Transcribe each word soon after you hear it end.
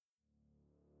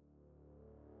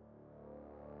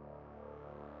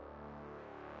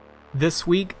This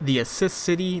week, the Assist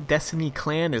City Destiny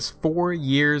clan is 4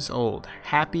 years old.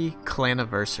 Happy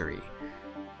Claniversary.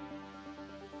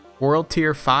 World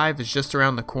Tier 5 is just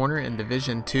around the corner in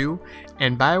Division 2,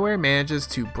 and BioWare manages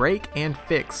to break and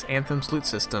fix Anthem's loot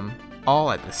system all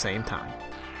at the same time.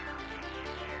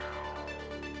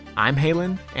 I'm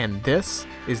Halen, and this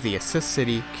is the Assist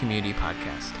City Community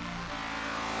Podcast.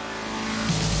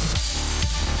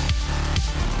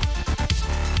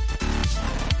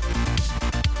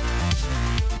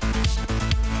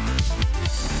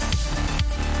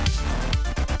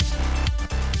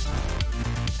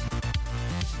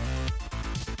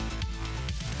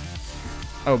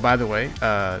 Oh, by the way,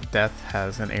 Death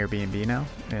has an Airbnb now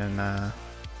in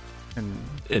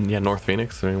North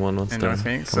Phoenix. If anyone wants to North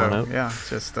Phoenix, come on so out. yeah,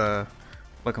 just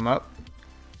look them up.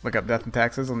 Look up Death and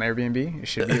Taxes on Airbnb. It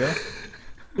should be there.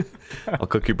 I'll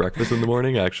cook you breakfast in the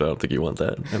morning. Actually, I don't think you want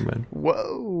that. Never mind.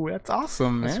 Whoa, that's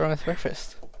awesome, man. What's wrong with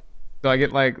breakfast? Do I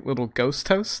get like little ghost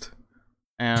toast?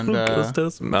 And Ghost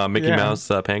toast, Mickey yeah. Mouse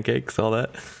pancakes, all that.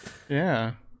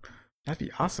 Yeah, that'd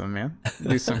be awesome, man.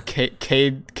 Do some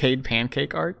Cade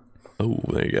pancake art. Oh,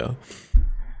 there you go.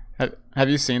 Have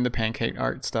you seen the pancake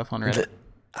art stuff on Reddit?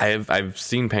 I've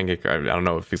seen pancake. I don't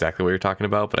know if exactly what you're talking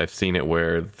about, but I've seen it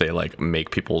where they like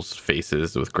make people's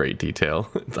faces with great detail.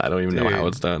 I don't even know how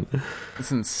it's done.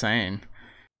 It's insane.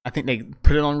 I think they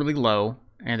put it on really low,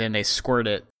 and then they squirt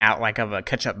it out like of a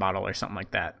ketchup bottle or something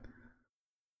like that.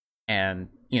 And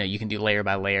you can do layer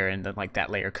by layer, and then like that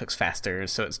layer cooks faster,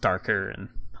 so it's darker and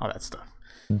all that stuff.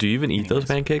 Do you even eat those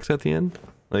pancakes at the end?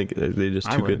 Like, are they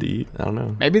just too good to eat? I don't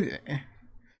know. Maybe,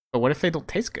 but what if they don't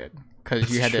taste good?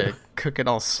 Because you had to cook it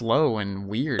all slow and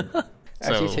weird.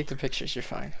 After you take the pictures, you're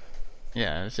fine.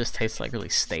 Yeah, it just tastes like really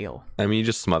stale. I mean, you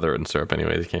just smother it in syrup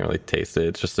anyways. You can't really taste it.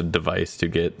 It's just a device to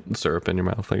get syrup in your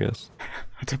mouth, I guess.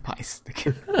 A device.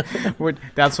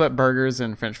 That's what burgers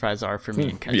and French fries are for me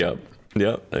and ketchup.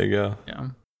 Yep. There you go. Yeah.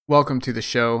 Welcome to the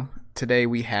show. Today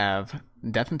we have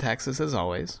Death and Taxes as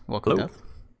always. Welcome, Hello. Death.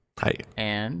 Hi.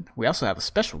 And we also have a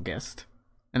special guest.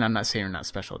 And I'm not saying you're not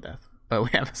special, Death, but we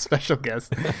have a special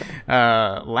guest.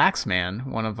 Laxman,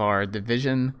 one of our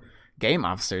division game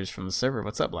officers from the server.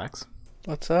 What's up, Lax?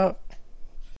 What's up?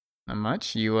 Not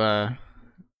much. You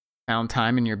found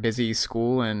time in your busy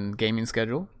school and gaming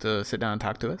schedule to sit down and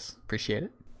talk to us. Appreciate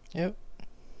it. Yep.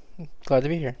 Glad to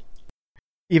be here.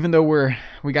 Even though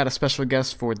we got a special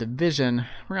guest for Division,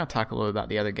 we're going to talk a little about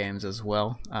the other games as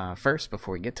well. First,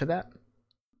 before we get to that,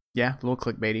 yeah, a little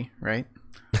clickbaity, right?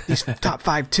 These top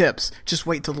 5 tips. Just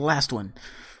wait till the last one.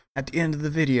 At the end of the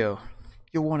video,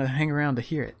 you'll want to hang around to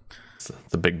hear it. It's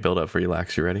a big build up for you,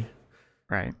 Lax. You ready?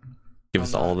 Right. Give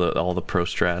us all the pro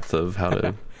strats of how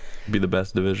to be the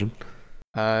best division.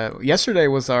 Yesterday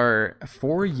was our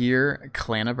 4-year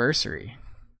claniversary.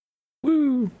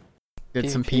 Woo!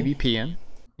 Did some PvP in.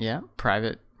 Yeah,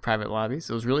 private lobbies.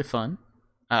 It was really fun.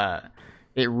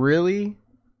 It really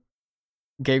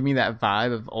gave me that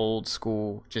vibe of old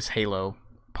school, just Halo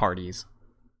parties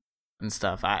and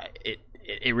stuff.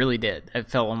 It really did. It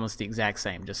felt almost the exact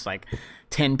same. Just like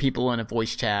 10 people in a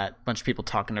voice chat, bunch of people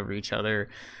talking over each other,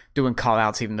 doing call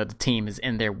outs even though the team is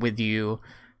in there with you,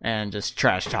 and just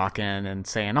trash talking and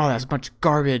saying, oh, that's a bunch of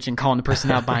garbage, and calling the person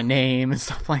out by name and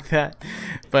stuff like that.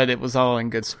 But it was all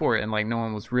in good sport, and like no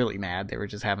one was really mad. They were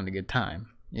just having a good time.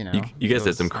 You guys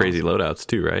had some crazy loadouts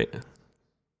too, right?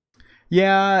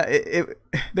 Yeah,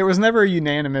 there was never a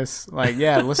unanimous, like,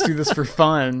 yeah, let's do this for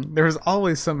fun. There was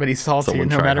always somebody salty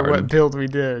no matter what build we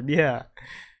did. Yeah.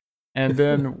 And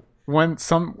then when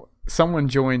someone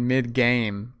joined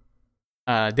mid-game,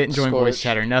 didn't join voice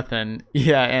chat or nothing.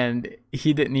 Yeah, and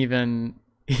he didn't even...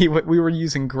 we were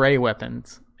using gray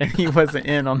weapons, and he wasn't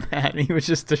in on that. He was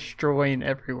just destroying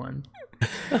everyone.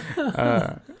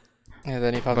 Yeah,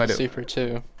 then he found the super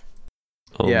too.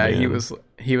 Oh, yeah, man.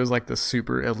 he was like the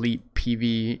super elite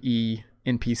PvE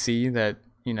NPC that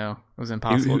was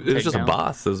impossible. It was just a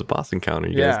boss. It was a boss encounter.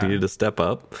 You guys needed to step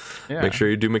up, make sure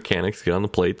you do mechanics, get on the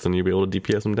plates, and you'll be able to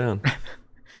DPS them down.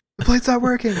 The plates aren't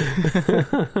working.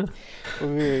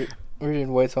 we were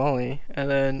doing whites only, and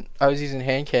then I was using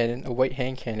a white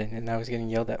hand cannon, and I was getting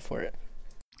yelled at for it.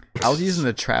 I was using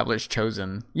the Traveler's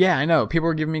Chosen. Yeah, I know. People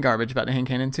were giving me garbage about the hand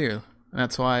cannon too.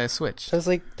 That's why I switched. I was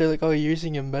like, they're like, oh, you're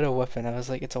using a meta weapon. I was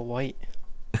like, it's a white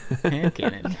hand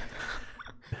cannon.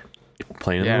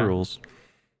 Playing the rules.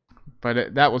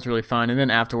 But that was really fun. And then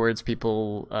afterwards,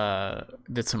 people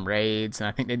did some raids, and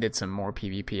I think they did some more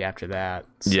PvP after that.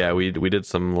 So. Yeah, we did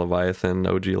some Leviathan,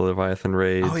 OG Leviathan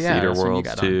raids, Cedar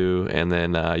Worlds too, and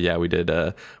then we did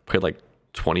played like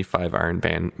 25 Iron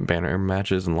Banner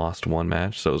matches and lost one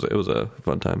match. So it was a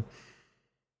fun time.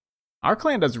 Our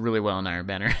clan does really well in Iron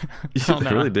Banner. Yeah,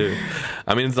 they really do.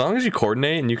 I mean, as long as you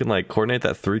coordinate and you can like coordinate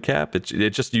that 3 cap, it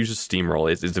just uses steamroll.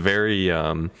 It's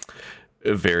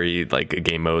very like a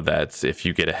game mode that's if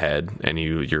you get ahead and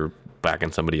you're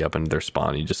backing somebody up in their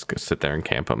spawn, you just sit there and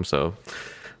camp them. So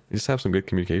you just have some good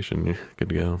communication. You're good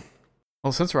to go.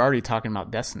 Well, since we're already talking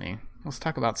about Destiny, let's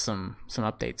talk about some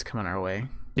updates coming our way.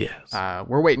 Yes.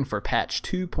 We're waiting for patch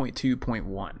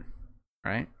 2.2.1,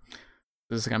 right?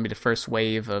 This is going to be the first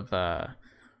wave of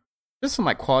just some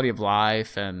like quality of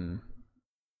life, and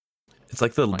it's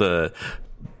like the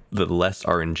less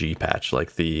RNG patch,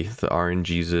 like the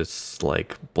RNGesus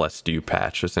like blessed you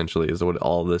patch essentially is what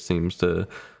all this seems to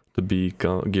be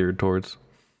geared towards.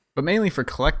 But mainly for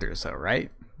collectors though,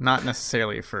 right? Not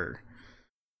necessarily for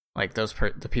like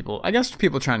the people, I guess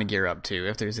people trying to gear up too,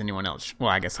 if there's anyone else. Well,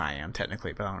 I guess I am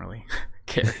technically, but I don't really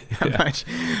care that much.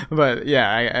 But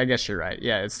yeah, I guess you're right.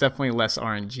 Yeah, it's definitely less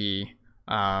RNG.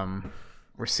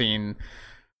 We're seeing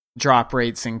drop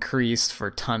rates increased for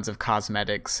tons of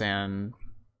cosmetics and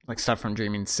like stuff from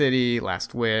Dreaming City,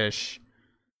 Last Wish.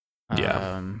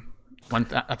 Yeah.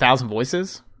 1,000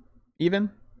 voices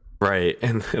even. Right.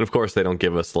 And of course they don't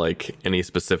give us like any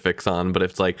specifics on, but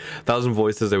if it's like 1,000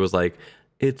 voices, it was like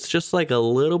it's just like a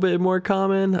little bit more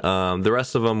common. The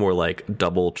rest of them were like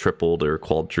double, tripled, or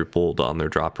quadrupled on their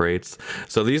drop rates.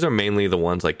 So these are mainly the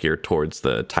ones like geared towards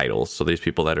the titles. So these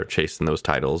people that are chasing those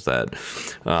titles that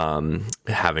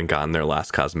haven't gotten their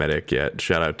last cosmetic yet.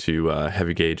 Shout out to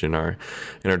Heavy Gauge in our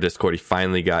Discord. He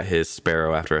finally got his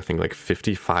Sparrow after I think like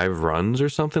 55 runs or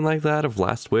something like that of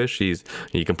Last Wish.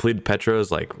 He completed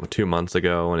Petra's like 2 months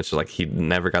ago, and it's just like he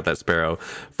never got that Sparrow.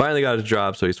 Finally got his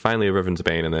drop, so he's finally a Riven's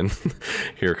Bane, and then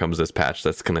here comes this patch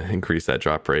that's going to increase that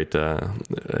drop rate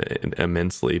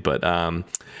immensely. But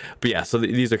yeah, so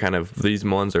these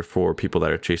ones are for people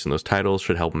that are chasing those titles,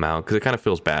 should help them out, because it kind of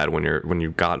feels bad when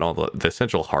you've got all the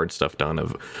essential hard stuff done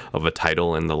of a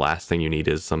title, and the last thing you need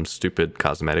is some stupid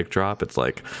cosmetic drop. It's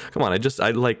like, come on, I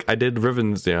did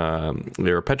Riven's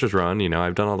or Petra's run,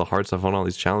 I've done all the hard stuff on all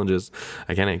these challenges.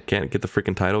 I can't get the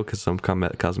freaking title because some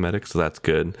cosmetics, so that's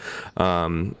good.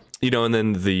 And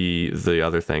then the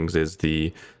other things is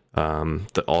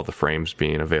all the frames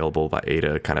being available by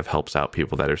Ada kind of helps out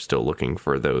people that are still looking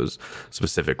for those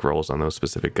specific roles on those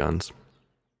specific guns.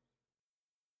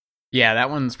 Yeah, that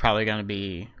one's probably going to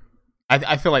be...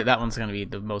 I feel like that one's going to be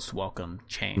the most welcome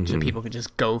change, that people could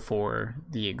just go for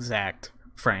the exact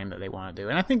frame that they want to do.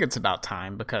 And I think it's about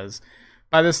time, because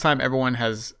by this time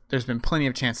there's been plenty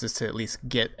of chances to at least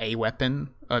get a weapon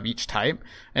of each type,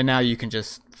 and now you can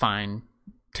just fine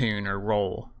tune or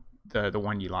roll the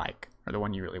one you like or the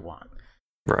one you really want.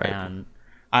 Right. And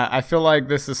I feel like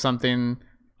this is something,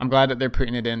 I'm glad that they're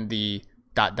putting it in the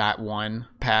 .1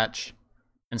 patch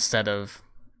instead of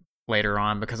later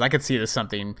on, because I could see this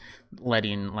something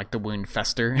letting like the wound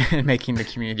fester and making the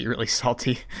community really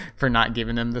salty for not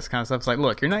giving them this kind of stuff. It's like,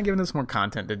 look, you're not giving us more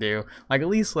content to do. Like, at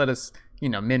least let us,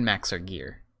 min-max our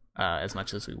gear as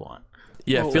much as we want.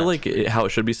 Yeah, I feel like how it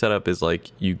should be set up is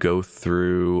like you go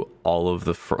through all of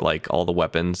all the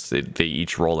weapons. They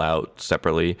each roll out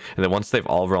separately, and then once they've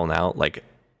all rolled out, like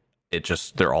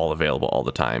they're all available all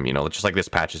the time. Just like this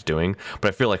patch is doing. But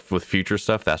I feel like with future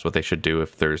stuff, that's what they should do.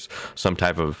 If there's some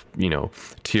type of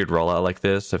tiered rollout like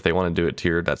this, if they want to do it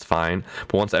tiered, that's fine.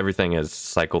 But once everything is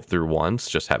cycled through once,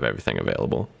 just have everything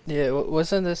available. Yeah,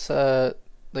 wasn't this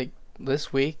like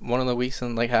this week, one of the weeks,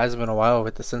 and like hasn't been a while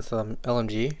with since the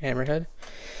LMG Hammerhead?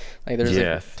 Like there's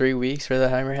like 3 weeks where the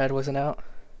Hammerhead wasn't out.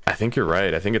 I think you're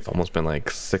right. I think it's almost been like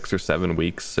 6 or 7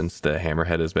 weeks since the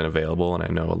Hammerhead has been available, and I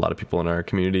know a lot of people in our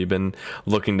community have been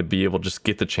looking to be able to just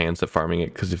get the chance at farming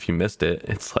it, because if you missed it,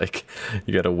 it's like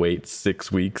you got to wait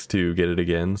 6 weeks to get it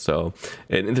again. So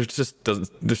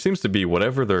there seems to be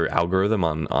whatever their algorithm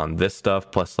on this stuff,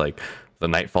 plus like the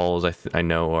Nightfalls I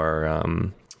know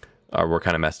were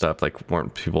kind of messed up. Like,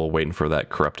 weren't people waiting for that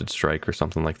corrupted strike or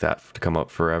something like that to come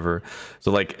up forever?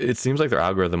 So like it seems like their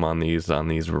algorithm on these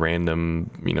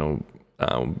random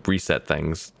reset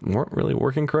things weren't really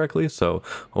working correctly. So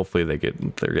hopefully they're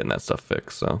getting that stuff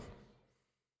fixed. So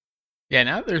yeah,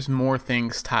 now there's more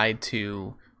things tied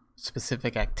to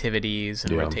specific activities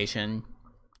and rotation.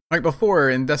 Like before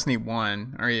in Destiny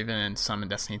 1, or even in some in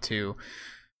Destiny 2,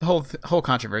 the whole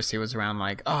controversy was around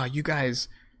like, oh, you guys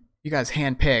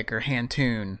hand pick or hand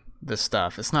tune this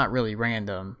stuff. It's not really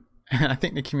random. And I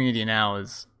think the community now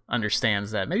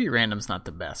understands that maybe random's not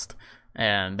the best,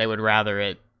 and they would rather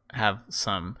it have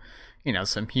some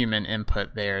human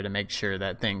input there to make sure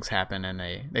that things happen, and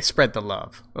they spread the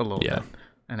love a little bit,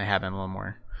 and they have a little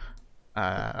more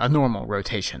a normal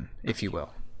rotation, if you will.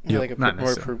 Yeah, like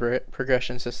more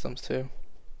progression systems too.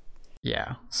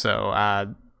 Yeah. So,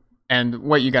 and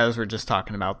what you guys were just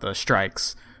talking about, the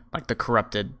strikes, like the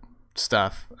corrupted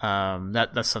stuff,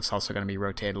 that stuff's also going to be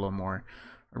rotated a little more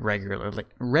regularly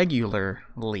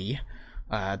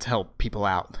to help people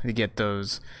out to get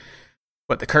those.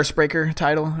 What, the Cursebreaker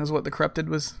title is what the corrupted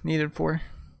was needed for?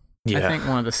 Yeah. I think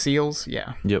one of the seals.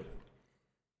 Yeah. Yep.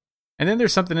 And then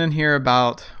there's something in here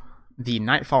about the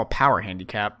Nightfall power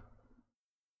handicap.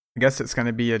 I guess it's going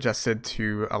to be adjusted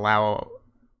to allow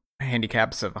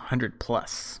handicaps of 100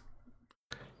 plus.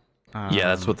 Yeah,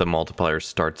 that's what the multiplier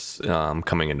starts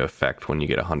coming into effect when you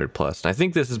get 100 plus. And I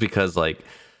think this is because like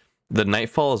the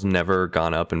Nightfall has never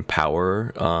gone up in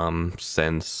power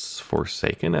since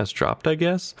Forsaken has dropped, I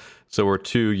guess. So we're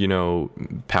 2,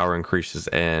 power increases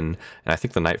in, and I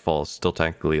think the Nightfall is still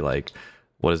technically like,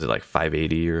 what is it, like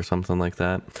 580 or something like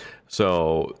that.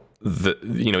 So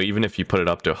even if you put it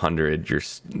up to 100,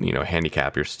 you're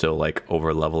handicap, you're still like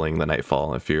over leveling the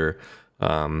Nightfall if you're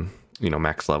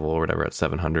max level or whatever at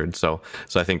 700. So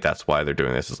I think that's why they're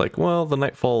doing this. It's like, well, the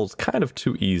Nightfall's kind of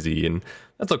too easy, and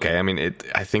that's okay. I mean,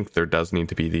 I think there does need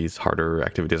to be these harder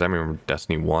activities. I remember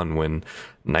Destiny 1 when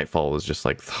Nightfall was just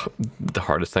like the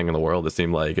hardest thing in the world. It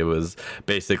seemed like it was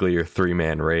basically your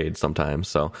 3-man raid sometimes.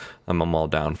 So I'm all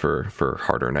down for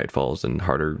harder Nightfalls and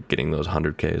harder getting those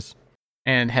 100Ks.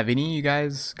 And have any of you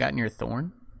guys gotten your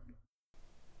Thorn?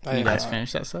 You guys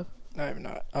finished that stuff? I have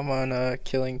not. I'm on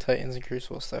killing Titans and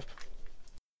Crucible stuff.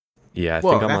 Yeah, I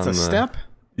think I'm that's on a step?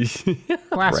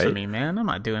 Blasphemy, right? Man. I'm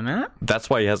not doing that. That's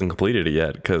why he hasn't completed it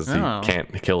yet, because he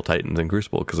can't kill Titans and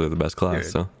Crucible because they're the best class.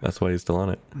 Dude. So that's why he's still on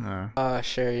it.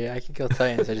 Sure, yeah, I can kill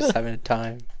Titans. I just haven't had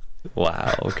time.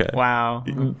 Wow, okay. Wow.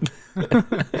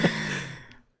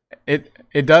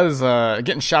 It does,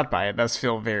 getting shot by it does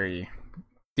feel very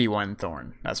D1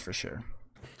 Thorn, that's for sure.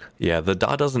 Yeah, the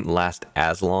dot doesn't last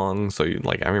as long, so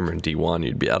I remember in D1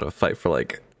 you'd be out of a fight for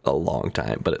like a long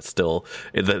time, but it's still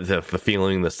the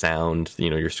feeling, the sound,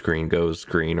 your screen goes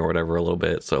green or whatever a little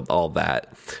bit, so all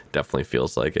that definitely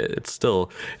feels like it's still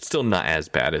not as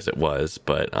bad as it was,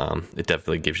 but it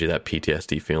definitely gives you that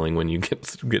PTSD feeling when you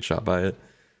get shot by it.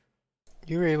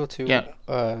 You were able to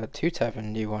 2-tap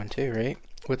in D1 too, right?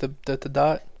 With the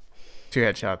dot? 2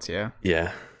 headshots, yeah.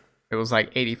 Yeah. It was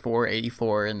like 84,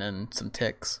 and then some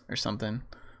ticks or something,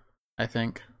 I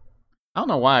think. I don't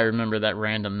know why I remember that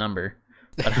random number,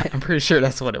 but I'm pretty sure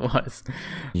that's what it was.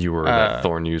 You were that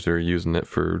Thorn user using it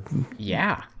for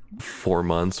 4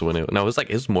 months when it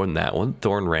was more than that. One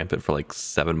Thorn rampant for like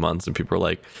 7 months, and people were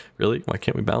like, really? Why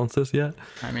can't we balance this yet?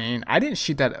 I mean, I didn't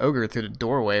shoot that ogre through the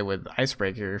doorway with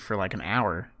Icebreaker for like an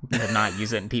hour and not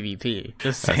use it in PvP.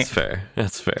 Just saying.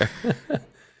 That's fair.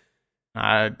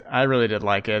 I really did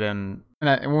like it, and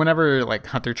whenever like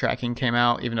hunter tracking came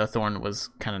out, even though Thorn was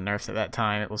kind of nerfed at that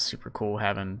time, it was super cool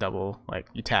having double, like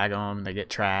you tag them, they get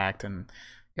tracked, and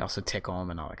you also tickle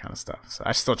them and all that kind of stuff. So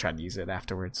I still tried to use it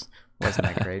afterwards. Wasn't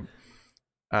that great.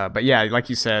 But yeah, like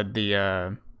you said,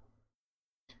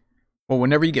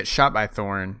 whenever you get shot by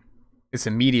Thorn, it's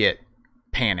immediate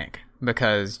panic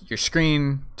because your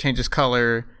screen changes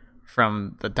color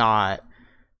from the dot,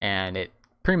 and it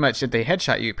pretty much, if they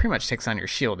headshot you, it pretty much takes on your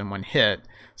shield in one hit.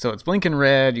 So it's blinking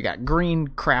red, you got green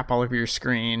crap all over your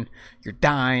screen, you're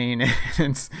dying,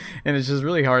 and it's just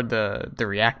really hard to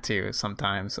react to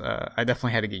sometimes. I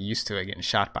definitely had to get used to it, getting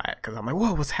shot by it, because I'm like,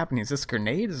 whoa, what's happening? Is this a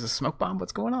grenade? Is this a smoke bomb?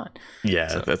 What's going on?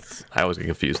 Yeah, I always get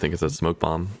confused thinking it's a smoke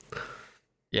bomb.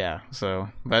 Yeah,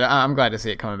 but I'm glad to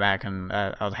see it coming back, and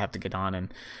I'll have to get on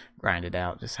and grind it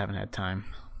out. Just haven't had time.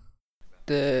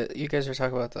 You guys are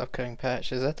talking about the upcoming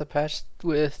patch. Is that the patch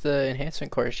with the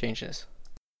enhancement course changes?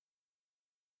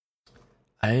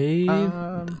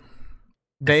 I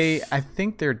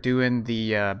think they're doing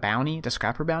the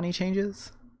scrapper bounty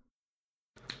changes.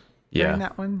 Yeah,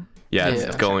 that one. Yeah,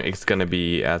 it's going to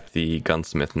be at the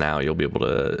gunsmith now. You'll be able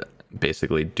to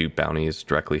basically do bounties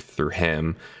directly through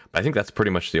him. But I think that's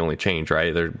pretty much the only change,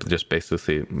 right? They're just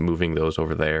basically moving those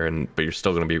over there, but you're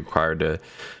still going to be required to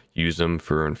use them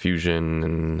for infusion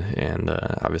and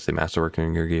obviously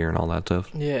masterworking your gear and all that stuff.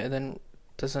 Yeah, and then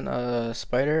doesn't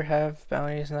Spider have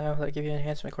bounties now that give you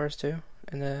enhancement cores too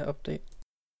in the update?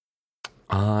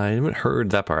 I haven't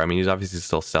heard that part. I mean, he's obviously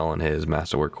still selling his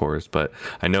masterwork cores, but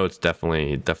I know it's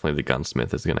definitely the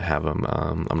gunsmith is going to have them.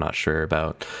 I'm not sure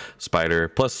about Spider.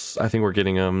 Plus, I think we're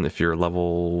getting them if you're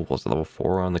level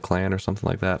 4 on the clan or something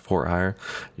like that, 4 or higher.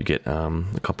 You get a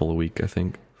couple a week, I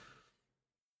think.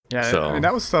 Yeah, I mean,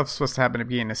 that was stuff supposed to happen to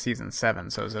be in season 7.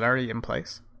 So is it already in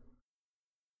place?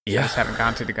 Yeah, I just haven't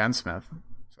gone to the gunsmith.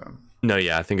 So. No,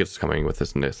 yeah, I think it's coming with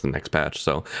the next patch.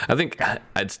 So I think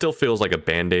it still feels like a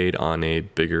band-aid on a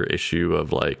bigger issue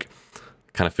of like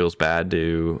kind of feels bad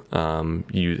to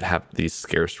you have these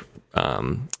scarce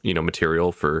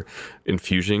material for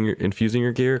infusing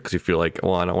your gear, because you feel like,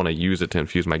 well, I don't want to use it to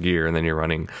infuse my gear, and then you're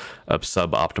running a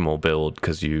suboptimal build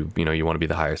because you want to be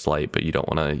the highest light, but you don't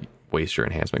want to waste your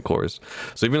enhancement cores.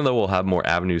 So even though we'll have more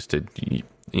avenues to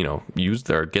use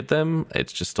or get them, it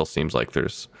just still seems like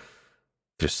there's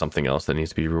something else that needs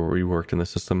to be reworked in the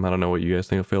system. I don't know what you guys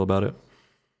feel about it.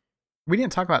 We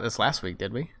didn't talk about this last week,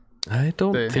 did we? I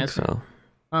don't think so.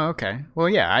 Oh, okay. Well,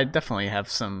 yeah, I definitely have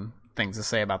some things to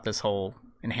say about this whole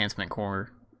enhancement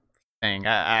core thing.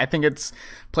 I think it's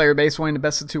player-based wanting the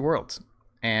best of two worlds,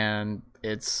 and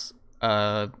it's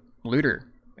a looter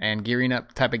and gearing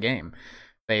up type of game.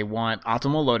 They want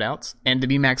optimal loadouts and to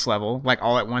be max level, like,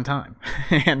 all at one time.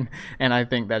 and I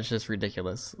think that's just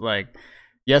ridiculous. Like,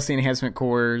 yes, the enhancement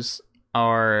cores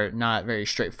are not very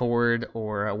straightforward,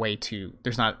 or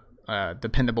there's not a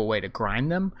dependable way to grind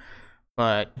them,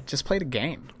 but just play the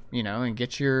game, and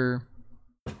get your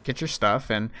stuff.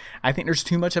 And I think there's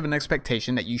too much of an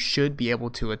expectation that you should be able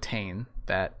to attain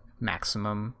that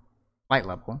maximum light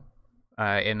level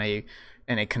in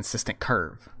a consistent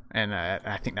curve. And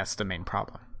I think that's the main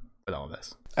problem with all of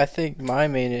this. I think my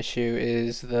main issue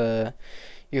is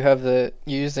you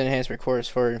use the enhancement cores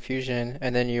for infusion,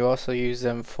 and then you also use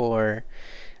them for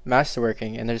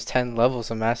masterworking, and there's 10 levels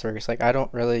of masterwork. It's like, I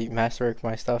don't really masterwork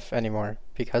my stuff anymore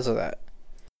because of that.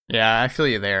 Yeah, I feel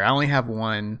you there. I only have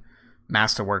one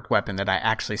masterwork weapon that I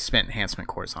actually spent enhancement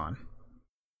cores on.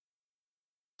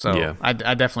 So yeah. I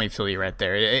definitely feel you right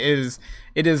there.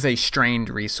 It is a strained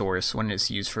resource when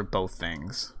it's used for both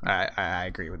things. I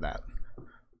agree with that.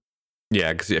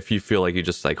 Yeah, because if you feel like you're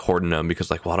just like hoarding them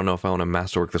because, like, well, I don't know if I want to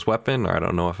masterwork this weapon, or I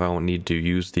don't know if I won't need to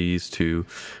use these to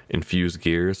infuse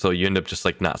gear, so you end up just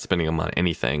like not spending them on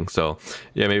anything. So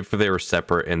yeah, maybe if they were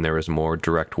separate and there was a more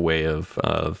direct way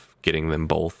of getting them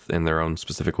both in their own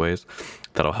specific ways,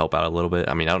 that'll help out a little bit.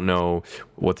 I mean, I don't know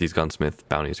what these gunsmith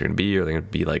bounties are going to be. Are they going to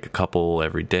be like a couple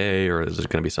every day, or is it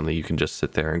going to be something you can just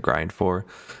sit there and grind for?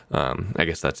 I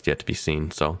guess that's yet to be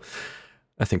seen. So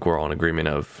I think we're all in agreement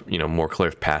of, more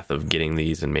clear path of getting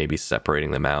these and maybe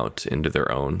separating them out into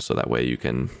their own, so that way you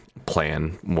can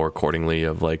plan more accordingly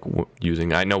of like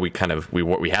using. I know we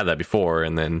had that before,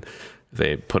 and then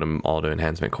they put them all to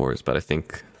enhancement cores, but I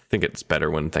think it's better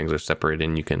when things are separated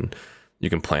and you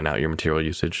can plan out your material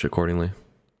usage accordingly.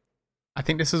 I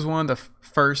think this is one of the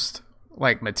first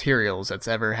like materials that's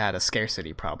ever had a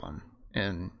scarcity problem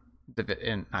in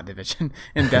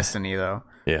Destiny though.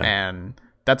 Yeah. And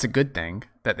that's a good thing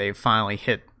that they finally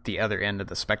hit the other end of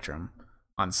the spectrum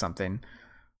on something.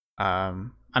 I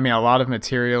mean, a lot of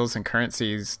materials and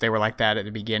currencies, they were like that at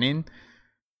the beginning,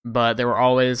 but there were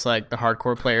always like the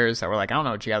hardcore players that were like, I don't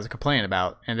know what you guys are complaining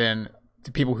about. And then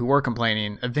the people who were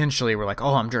complaining eventually were like,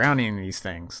 oh, I'm drowning in these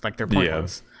things. Like, they're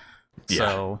pointless. Yeah.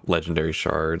 So, legendary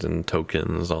shards and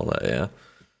tokens, all that, yeah.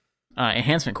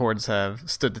 Enhancement cores have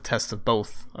stood the test of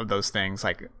both of those things.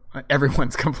 Like,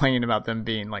 everyone's complaining about them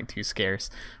being like too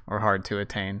scarce or hard to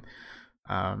attain.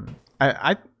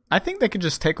 I think they could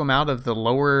just take them out of the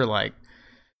lower like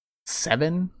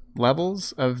 7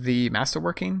 levels of the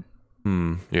masterworking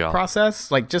process.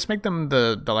 Like, just make them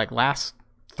the like last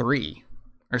 3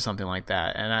 or something like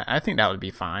that, and I think that would be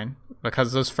fine,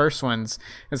 because those first ones,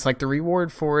 it's like the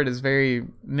reward for it is very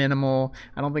minimal.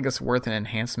 I don't think it's worth an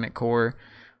enhancement core.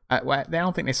 I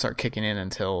don't think they start kicking in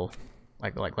until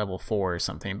like level 4 or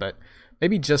something, but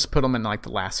maybe just put them in like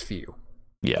the last few.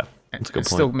 Yeah, that's a good point.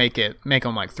 Still make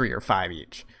them like 3 or 5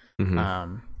 each.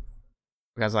 Mm-hmm.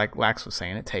 Because like Lax was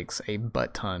saying, it takes a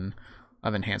butt ton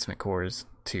of enhancement cores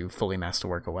to fully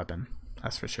masterwork a weapon.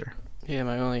 That's for sure. Yeah,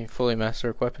 my only fully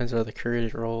masterwork weapons are the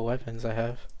created role weapons I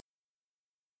have.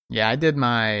 Yeah, I did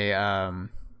my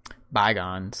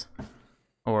bygones,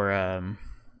 or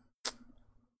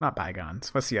not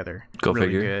bygones. What's the other? Go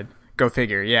figure. Good. Go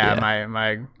figure. Yeah,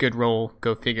 my good roll.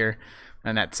 Go figure,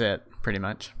 and that's it pretty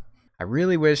much. I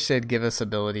really wish they'd give us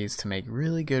abilities to make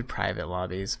really good private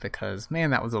lobbies, because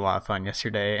man, that was a lot of fun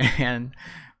yesterday, and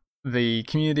the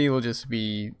community will just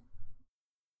be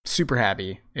super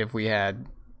happy if we had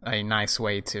a nice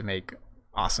way to make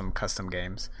awesome custom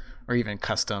games, or even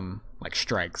custom like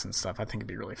strikes and stuff. I think it'd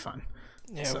be really fun.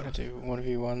 Yeah, so. We're gonna do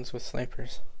 1v1s with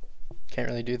snipers. Can't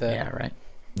really do that. Yeah, right.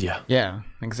 Yeah,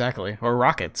 exactly. Or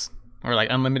rockets, or like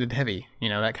unlimited heavy,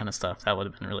 that kind of stuff. That would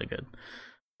have been really good.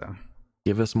 So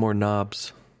give us more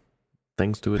knobs,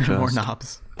 things to adjust. More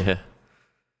knobs. Yeah.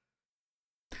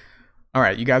 All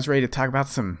right, you guys ready to talk about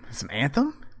some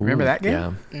Anthem? Remember that game?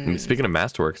 Yeah. I mean, speaking of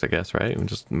Masterworks, I guess, right?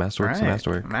 Just Masterworks and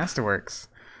Masterwork. Masterworks.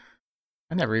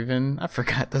 I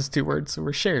forgot those 2 words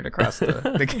were shared across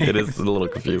the game. It is a little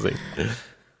confusing.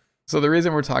 So the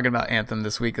reason we're talking about Anthem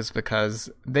this week is because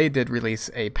they did release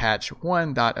a patch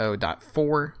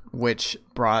 1.0.4, which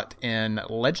brought in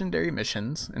legendary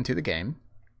missions into the game,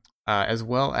 as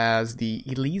well as the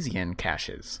Elysian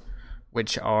caches,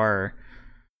 which are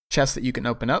chests that you can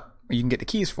open up, or you can get the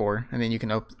keys for, and then you can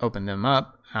open them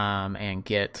up and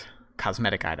get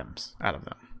cosmetic items out of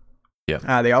them.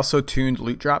 Yeah. They also tuned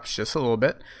loot drops just a little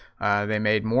bit. They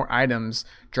made more items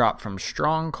drop from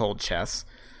stronghold chests.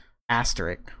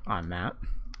 Asterisk on that.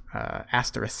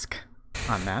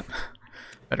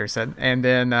 Better said. And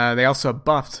then they also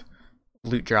buffed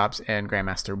loot drops in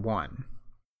Grandmaster 1.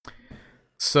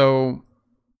 So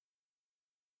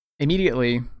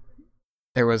immediately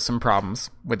there was some problems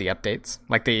with the updates.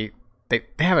 Like they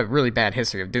have a really bad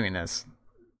history of doing this.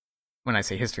 When I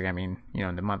say history, I mean,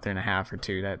 in the month and a half or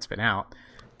two that it's been out,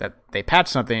 that they patched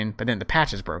something, but then the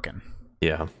patch is broken.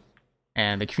 Yeah.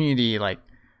 And the community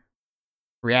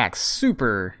reacts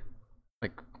super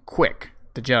quick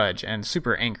to judge and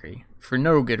super angry for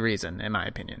no good reason, in my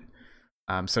opinion.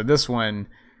 So this one,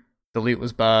 the loot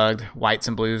was bugged. Whites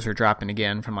and blues were dropping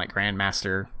again from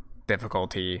Grandmaster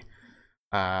difficulty.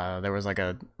 There was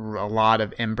a lot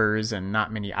of embers and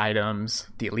not many items.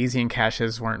 The Elysian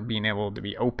caches weren't being able to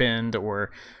be opened, or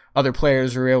other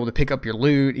players were able to pick up your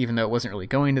loot even though it wasn't really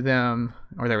going to them,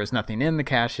 or there was nothing in the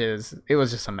caches. It was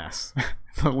just a mess.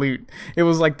 The loot, it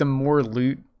was the more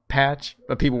loot patch,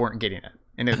 but people weren't getting it,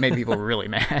 and it made people really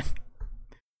mad.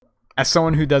 As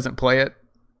someone who doesn't play it,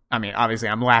 I mean, obviously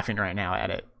I'm laughing right now at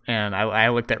it, and I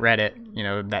looked at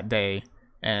Reddit, that day,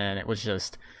 and it was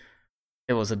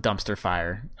a dumpster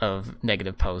fire of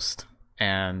negative posts,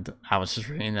 and I was just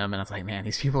reading them, and I was like, man,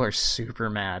 these people are super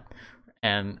mad.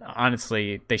 And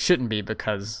honestly, they shouldn't be,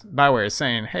 because BioWare is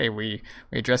saying, hey, we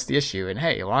addressed the issue, and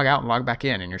hey, log out and log back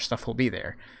in, and your stuff will be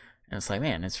there. And it's like,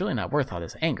 man, it's really not worth all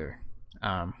this anger.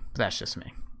 That's just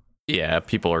me. Yeah,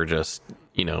 people are just,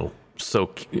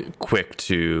 so quick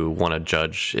to want to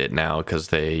judge it now because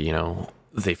they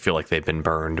feel like they've been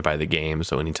burned by the game.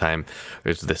 So anytime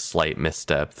there's this slight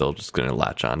misstep, they're just going to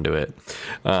latch onto it.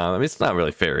 I mean, it's not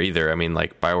really fair either. I mean,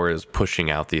 BioWare is pushing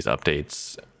out these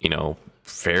updates,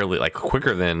 fairly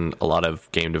quicker than a lot of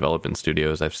game development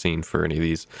studios I've seen for any of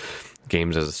these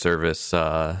games as a service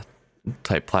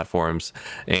type platforms.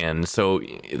 And so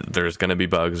there's going to be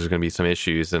bugs, there's going to be some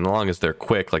issues, and as long as they're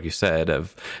quick, like you said,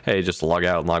 of hey, just log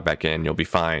out and log back in, you'll be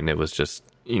fine. It was just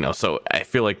so I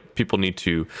feel like people need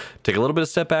to take a little bit of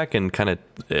step back and kind of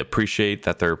appreciate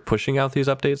that they're pushing out these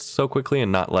updates so quickly,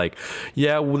 and not we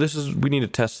need to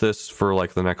test this for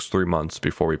the next 3 months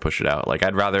before we push it out.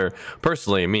 I'd rather,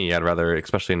 especially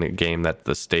in a game that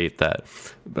the state that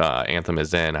Anthem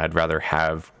is in, I'd rather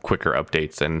have quicker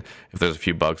updates, and if there's a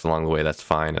few bugs along the way, that's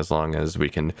fine, as long as we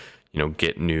can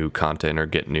get new content or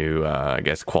get new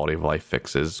quality of life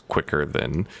fixes quicker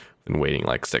than waiting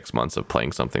 6 months of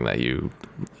playing something that you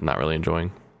not really enjoying.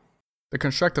 The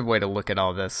constructive way to look at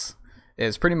all this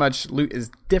is pretty much loot is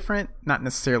different, not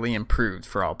necessarily improved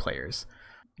for all players.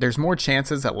 There's more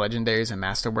chances at legendaries and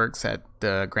masterworks at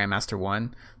the Grandmaster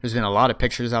 1. There's been a lot of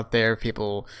pictures out there,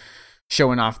 people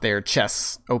showing off their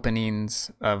chest openings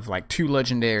of 2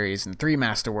 legendaries and 3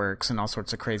 masterworks and all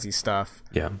sorts of crazy stuff.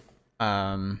 Yeah.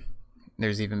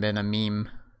 There's even been a meme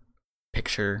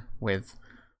picture with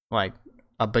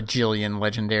a bajillion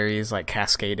legendaries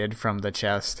cascaded from the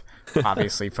chest,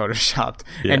 obviously photoshopped.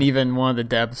 Yeah. And even one of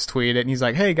the devs tweeted it, and he's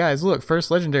like, hey guys, look,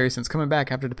 first legendary since coming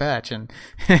back after the patch, and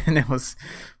it was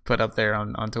put up there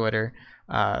on Twitter.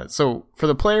 So for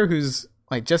the player who's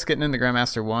just getting into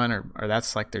Grandmaster 1, or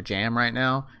that's their jam right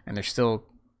now, and they're still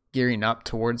gearing up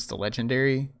towards the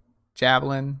legendary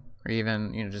javelin, or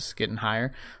even just getting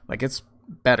higher, it's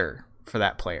better for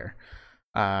that player.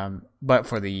 But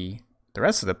for the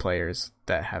rest of the players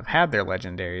that have had their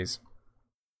legendaries,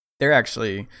 they're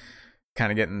actually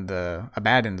kind of getting a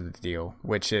bad end of the deal,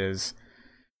 which is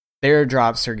their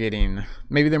drops are getting,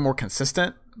 maybe they're more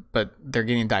consistent, but they're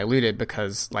getting diluted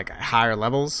because at higher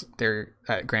levels, they're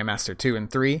at Grandmaster 2 and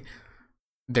 3,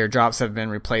 their drops have been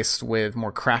replaced with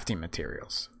more crafting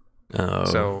materials.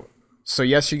 Oh. So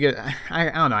yes, you get, I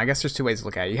don't know, I guess there's 2 ways to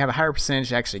look at it. You have a higher percentage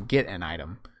to actually get an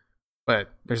item, but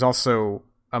there's also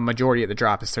a majority of the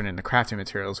drop is turned into crafting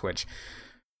materials, which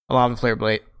a lot of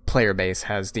the player base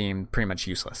has deemed pretty much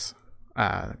useless,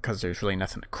 because there's really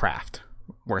nothing to craft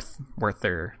worth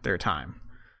their time.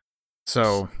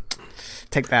 So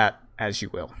take that as you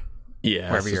will. Yeah,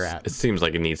 wherever you're at. It seems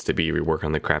like it needs to be reworked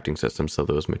on the crafting system so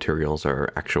those materials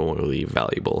are actually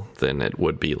valuable than it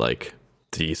would be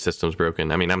the system's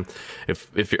broken. I mean, I'm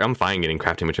fine getting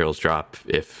crafting materials drop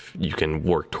if you can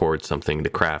work towards something to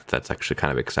craft. That's actually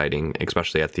kind of exciting,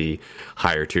 especially at the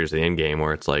higher tiers of the end game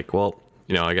where it's like, well,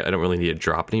 I don't really need a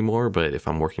drop anymore, but if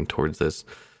I'm working towards this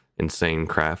insane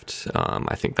craft,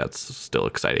 I think that's still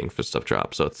exciting for stuff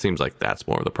drop. So it seems like that's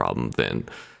more of the problem than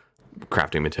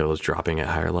crafting materials dropping at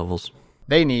higher levels.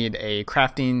 They need a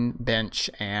crafting bench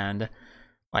and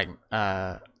like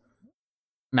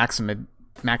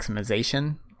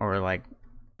maximization, or like,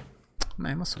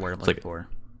 man, what's the word I'm looking for?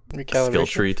 Skill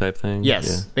tree type thing. Yes,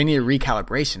 yeah. They need a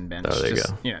recalibration bench. Oh, there you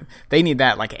go. They need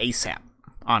that like ASAP.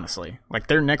 Honestly, like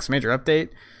their next major update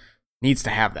needs to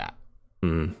have that.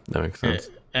 That makes sense.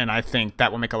 And I think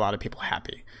that will make a lot of people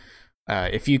happy.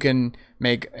 If you can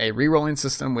make a re-rolling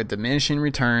system with diminishing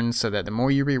returns, so that the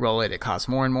more you re-roll it, it costs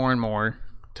more and more and more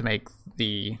to make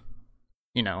the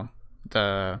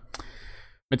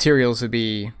materials to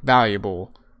be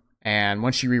valuable. And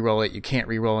once you re-roll it, you can't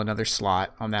re-roll another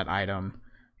slot on that item.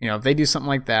 If they do something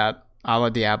like that, a la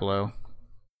Diablo,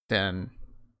 then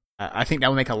I think that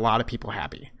will make a lot of people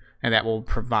happy. And that will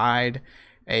provide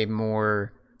a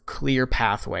more clear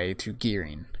pathway to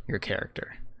gearing your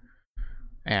character.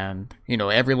 And,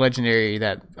 every legendary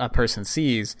that a person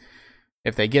sees,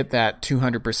 if they get that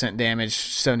 200% damage,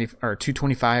 70 or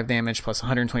 225 damage plus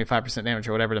 125% damage,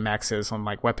 or whatever the max is on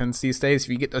like weapons these days, if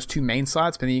you get those two main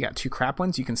slots, but then you got two crap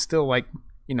ones, you can still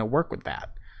work with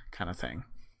that kind of thing.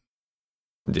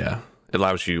 Yeah, it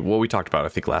allows you. What we talked about, I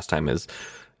think last time, is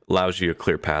allows you a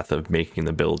clear path of making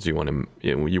the builds you want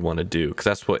to do, because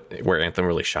that's where Anthem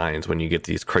really shines, when you get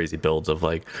these crazy builds of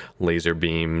like laser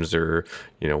beams or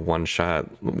one shot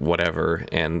whatever,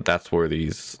 and that's where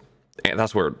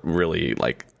it really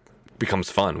like becomes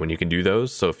fun when you can do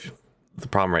those. So the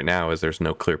problem right now is there's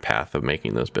no clear path of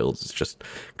making those builds. It's just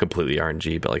completely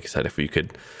RNG. But like you said, if you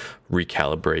could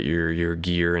recalibrate your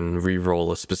gear and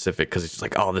re-roll a specific, because it's just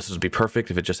like, oh, this would be perfect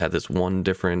if it just had this one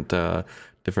different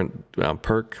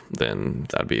perk, then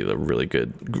that'd be the really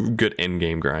good end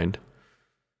game grind.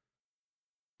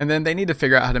 And then they need to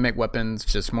figure out how to make weapons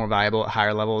just more viable at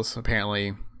higher levels.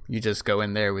 Apparently, you just go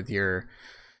in there with your,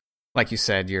 like you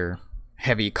said, your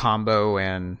heavy combo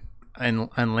and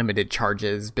unlimited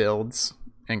charges builds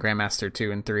in Grandmaster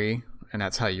 2 and 3, and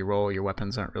that's how you roll. Your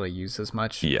weapons aren't really used as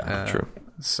much. Yeah, true.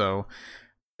 So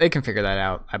they can figure that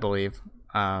out, I believe.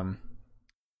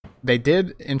 They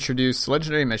did introduce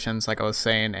legendary missions, like I was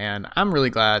saying, and I'm really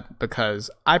glad,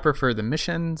 because I prefer the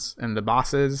missions and the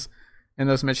bosses in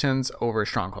those missions over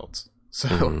strongholds.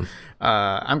 So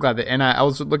I'm glad that, and I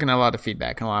was looking at a lot of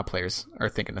feedback, and a lot of players are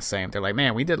thinking the same. They're like,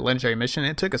 man, we did a legendary mission,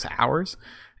 and it took us hours,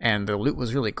 and the loot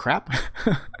was really crap.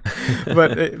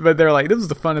 but they're like, this was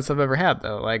the funnest I've ever had,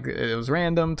 though. Like, it was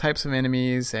random types of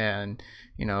enemies, and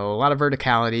a lot of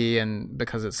verticality, and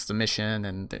because it's the mission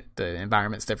and the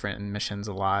environment's different in missions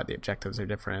a lot, the objectives are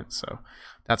different, so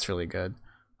that's really good.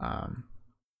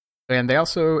 And they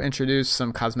also introduced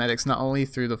some cosmetics, not only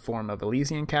through the form of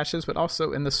Elysian caches, but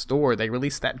also in the store. They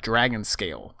released that dragon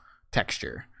scale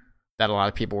texture that a lot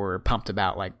of people were pumped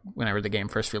about, like whenever the game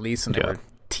first released, and they were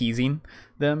teasing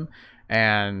them.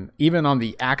 And even on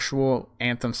the actual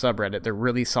Anthem subreddit, the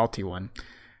really salty one,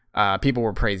 people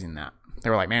were praising that. They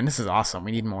were like, man, this is awesome.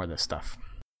 We need more of this stuff.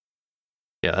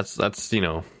 Yeah, that's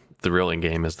the real end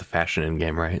game is the fashion end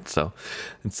game, right? So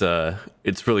it's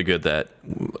really good that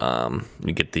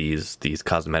you get these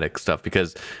cosmetic stuff,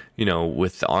 because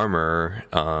with the armor,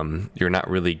 you're not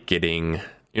really getting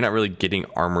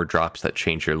armor drops that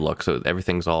change your look. So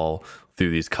everything's all through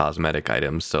these cosmetic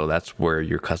items. So that's where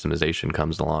your customization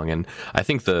comes along. And I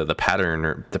think the pattern,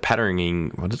 or the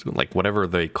patterning, whatever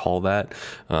they call that,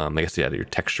 I guess, your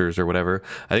textures or whatever,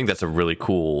 I think that's a really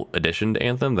cool addition to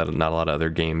Anthem that not a lot of other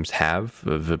games have,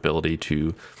 of ability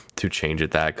to change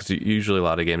it that, because usually a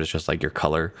lot of games it's just like your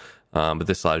color, but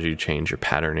this allows you to change your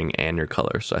patterning and your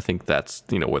color. So I think that's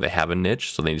where they have a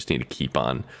niche, so they just need to keep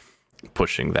on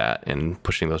pushing that and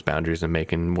pushing those boundaries and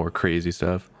making more crazy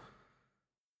stuff.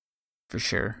 For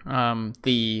sure.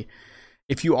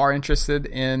 If you are interested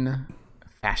in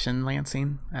fashion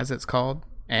lancing, as it's called,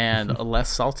 and a less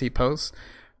salty posts,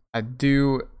 I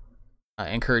do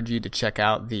encourage you to check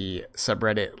out the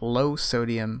subreddit Low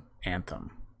Sodium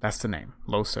Anthem. That's the name,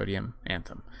 Low Sodium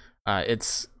Anthem.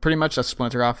 It's pretty much a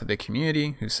splinter off of the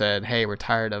community who said, hey, we're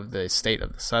tired of the state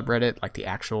of the subreddit, like the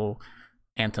actual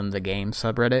Anthem the game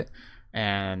subreddit,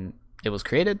 and it was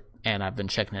created, and I've been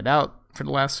checking it out for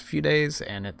the last few days,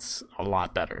 and it's a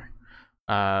lot better.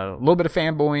 A little bit of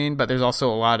fanboying, but there's also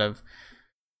a lot of,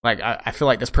 like, I feel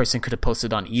like this person could have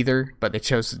posted on either, but they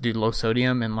chose to do Low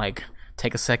Sodium and like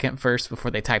take a second first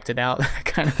before they typed it out,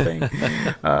 kind of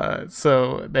thing.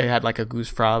 So they had like a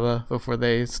goose fraba before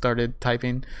they started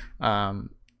typing.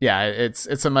 Yeah,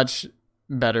 it's a much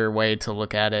better way to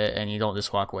look at it, and you don't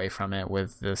just walk away from it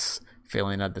with this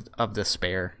feeling of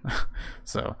despair.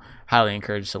 So highly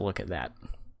encouraged to look at that.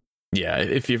 Yeah,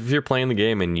 if you're playing the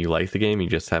game and you like the game, you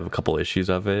just have a couple issues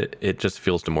of it, it just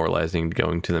feels demoralizing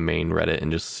going to the main Reddit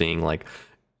and just seeing like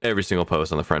every single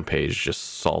post on the front page, just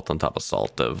salt on top of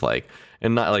salt of like,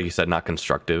 and not like you said, not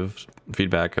constructive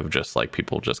feedback, of just like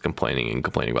people just complaining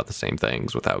about the same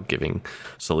things without giving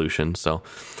solutions. So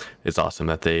it's awesome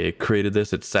that they created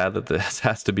this. It's sad that this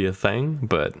has to be a thing,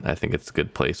 but I think it's a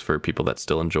good place for people that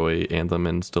still enjoy Anthem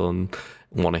and still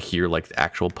want to hear like the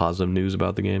actual positive news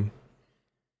about the game.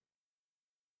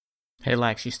 Hey,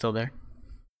 Lax, you still there?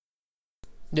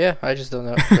 Yeah, I just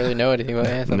don't really know anything about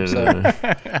Anthem. No.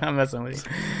 I'm messing with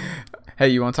you. Hey,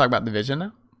 you want to talk about Division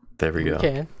now? There we go. We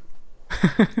can.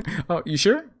 Oh, you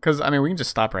sure? Because I mean, we can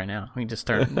just stop right now. We can just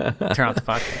turn off the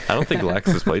podcast. I don't think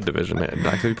Lax has played Division.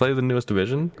 Lax, have you played the newest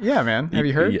Division? Yeah, man. Have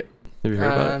you heard? Yeah. Have you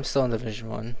heard about it? I'm still in Division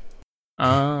 1.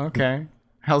 Oh, okay.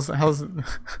 How's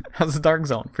the Dark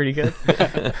Zone? Pretty good.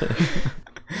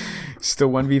 Still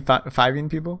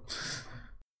 1v5ing people.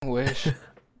 Wish.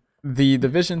 The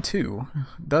Division 2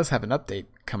 does have an update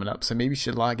coming up, so maybe you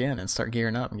should log in and start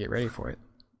gearing up and get ready for it.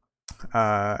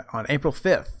 On April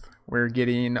 5th, we're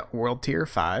getting World Tier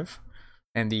 5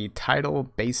 and the Tidal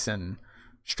Basin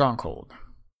Stronghold.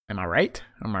 Am I right?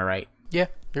 Yeah,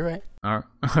 you're right.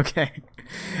 Okay.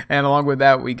 And along with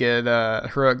that, we get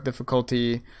Heroic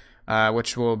Difficulty,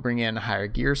 which will bring in a higher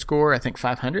gear score, I think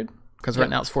 500, because right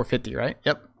now it's 450, right?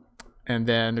 Yep. And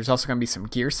then there's also going to be some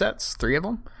gear sets, 3 of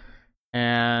them.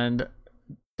 And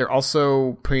they're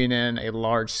also putting in a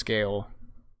large scale,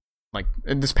 like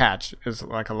this patch is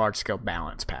like a large scale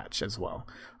balance patch as well,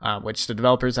 which the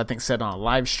developers I think said on a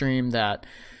live stream that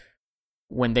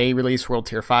when they released World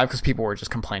Tier 5, because people were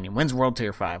just complaining, when's World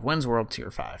Tier 5? When's World Tier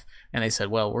 5? And they said,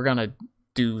 well, we're gonna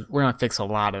fix a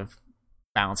lot of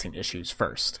balancing issues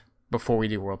first before we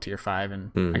do World Tier 5.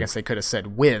 And I guess they could have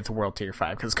said with World Tier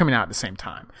 5 because it's coming out at the same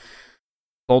time.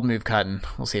 Bold move, Cotton.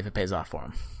 We'll see if it pays off for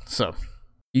him. So,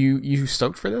 you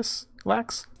stoked for this,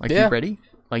 Lax? Like, you ready?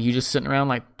 Like, you just sitting around,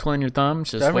 like, twiddling your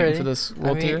thumbs, just waiting for this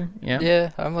World Tier? Yeah?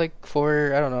 Yeah, I'm like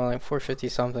 450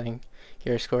 something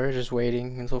gear score, just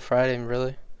waiting until Friday,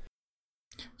 really.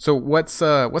 So, what's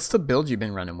the build you've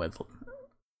been running with?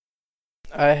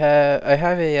 I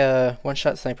have a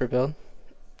one-shot sniper build.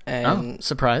 And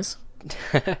surprise.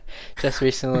 Just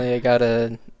recently I got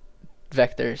a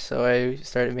Vector, so I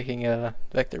started making a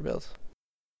Vector build.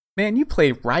 Man, you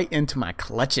played right into my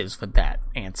clutches with that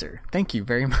answer. Thank you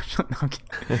very much.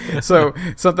 So,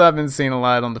 something I've been seeing a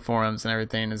lot on the forums and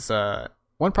everything is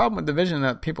one problem with Division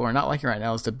that people are not liking right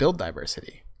now is the build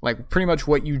diversity. Like, pretty much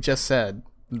what you just said,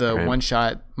 the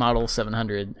one-shot Model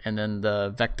 700 and then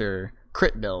the Vector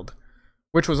crit build,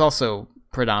 which was also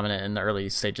predominant in the early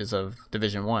stages of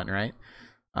Division 1, right?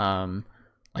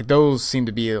 Like, those seem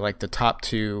to be, like, the top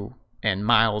 2 and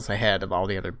miles ahead of all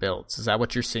the other builds. Is that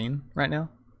what you're seeing right now?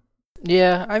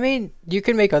 Yeah, I mean, you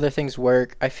can make other things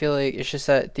work. I feel like it's just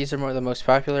that these are more the most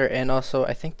popular, and also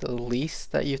I think the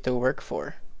least that you have to work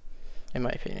for, in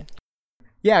my opinion.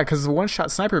 Yeah, because the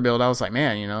one-shot sniper build, I was like,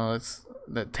 man,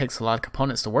 that takes a lot of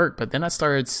components to work. But then I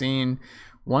started seeing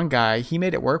one guy, he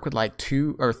made it work with like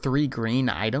 2 or 3 green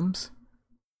items,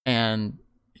 and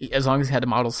as long as he had a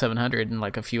Model 700 and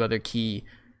like a few other key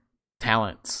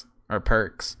talents or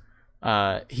perks,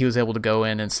 he was able to go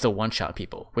in and still one-shot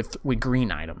people with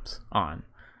green items on.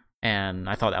 And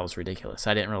I thought that was ridiculous.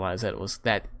 I didn't realize that it was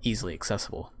that easily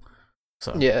accessible.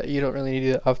 So yeah, you don't really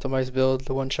need to optimize build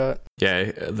the one-shot.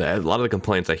 Yeah, a lot of the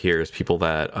complaints I hear is people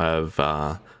that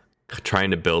have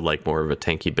trying to build like more of a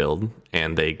tanky build,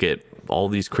 and they get all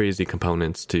these crazy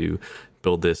components to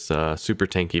build this super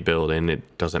tanky build, and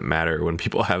it doesn't matter when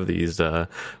people have these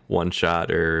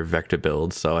one-shot or Vector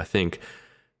builds. So I think,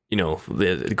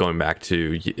 going back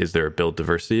to, is there a build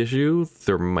diversity issue?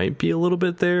 There might be a little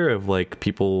bit there of like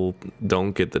people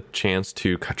don't get the chance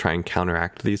to try and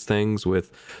counteract these things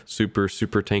with super,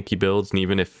 super tanky builds. And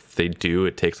even if they do,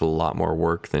 it takes a lot more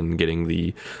work than getting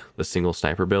the single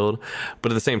sniper build.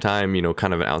 But at the same time,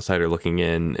 kind of an outsider looking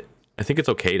in, I think it's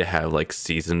okay to have like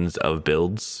seasons of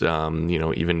builds.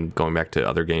 Even going back to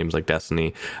other games like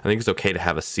Destiny, I think it's okay to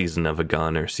have a season of a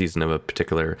gun or season of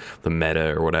the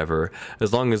meta or whatever,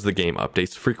 as long as the game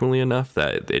updates frequently enough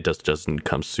that it just doesn't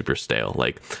become super stale.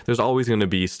 Like, there's always going to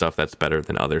be stuff that's better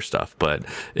than other stuff, but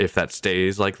if that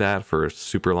stays like that for a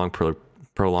super long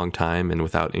prolonged time and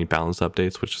without any balance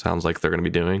updates, which sounds like they're going to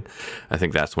be doing, I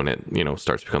think that's when it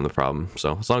starts to become the problem.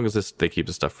 So as long as they keep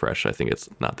the stuff fresh, I think it's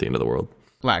not the end of the world.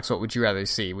 Lax, what would you rather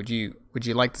see? Would you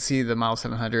like to see the Mile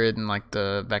 700 and like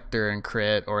the Vector and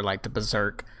Crit, or like the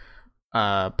Berserk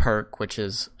perk, which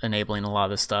is enabling a lot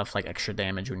of this stuff, like extra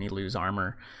damage when you lose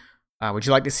armor? Would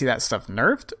you like to see that stuff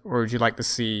nerfed, or would you like to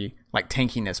see like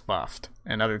tankiness buffed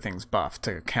and other things buffed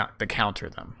to counter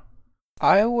them?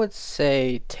 I would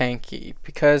say tanky,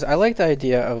 because I like the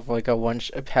idea of like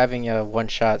having a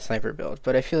one-shot sniper build,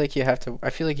 but I feel like you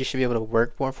should be able to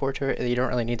work more forward to it. You don't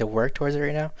really need to work towards it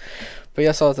right now. But you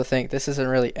also have to think this isn't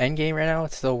really endgame right now.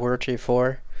 It's still World Tier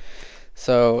 4.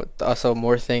 So also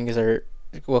more things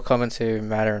will come into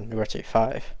matter in World Tier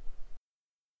 5.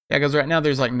 Yeah, because right now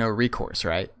there's like no recourse,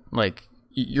 right? Like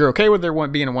you're okay with there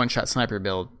being a one-shot sniper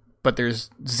build, but there's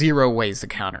zero ways to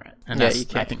counter it, and I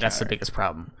think that's the biggest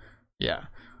problem. Yeah.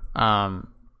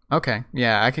 Okay.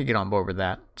 Yeah, I could get on board with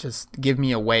that. Just give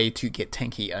me a way to get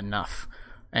tanky enough,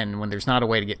 and when there's not a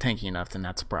way to get tanky enough, then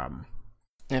that's a problem.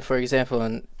 And for example,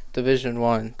 in Division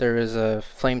 1, there is a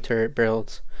flame turret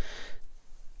builds,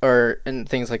 and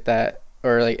things like that,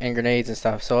 or like and grenades and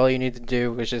stuff. So all you need to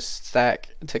do was just stack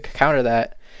to counter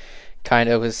that. Kind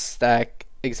of was stack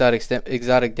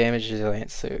exotic damage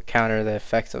resilience to counter the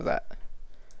effects of that.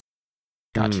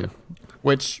 Gotcha.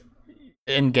 Which,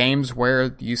 in games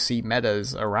where you see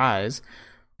metas arise,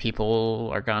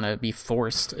 people are gonna be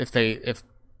forced, if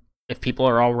people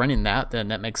are all running that, then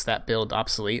that makes that build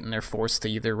obsolete, and they're forced to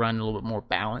either run a little bit more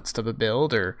balanced of a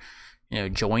build, or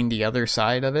join the other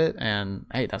side of it. And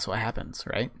hey, that's what happens,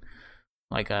 right?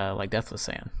 Like Death was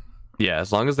saying. Yeah,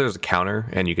 as long as there's a counter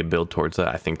and you can build towards that,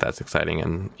 I think that's exciting,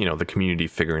 and the community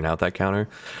figuring out that counter.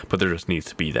 But there just needs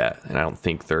to be that, and I don't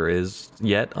think there is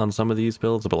yet on some of these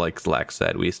builds. But like Lax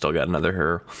said, we still got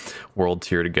another world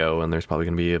tier to go, and there's probably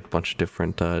going to be a bunch of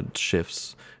different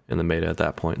shifts in the meta at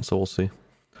that point. So we'll see.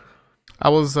 I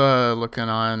was looking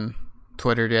on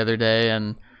Twitter the other day,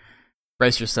 and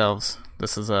brace yourselves.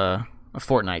 This is a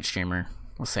Fortnite streamer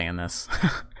was saying this.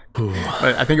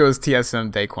 But I think it was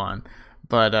TSM Daquan.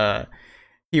 But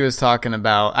he was talking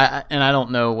about, and I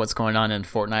don't know what's going on in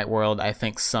Fortnite world. I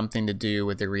think something to do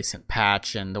with the recent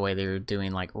patch and the way they're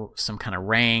doing like some kind of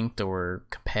ranked or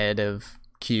competitive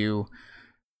queue.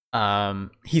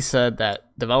 He said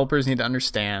that developers need to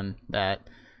understand that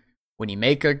when you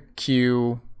make a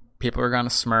queue, people are gonna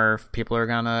smurf, people are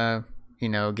gonna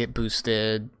get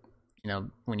boosted.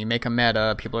 When you make a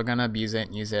meta, people are gonna abuse it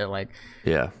and use it. Like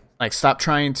stop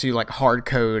trying to like hard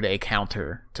code a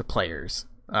counter to players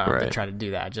that try to do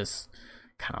that. Just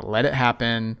kind of let it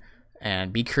happen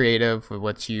and be creative with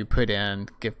what you put in.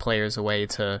 Give players a way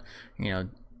to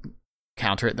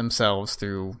counter it themselves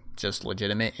through just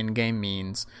legitimate in-game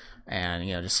means, and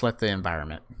just let the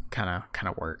environment kind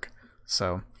of work.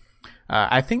 So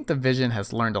I think the Vision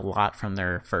has learned a lot from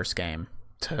their first game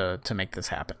to make this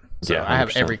happen. So yeah, I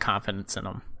have every confidence in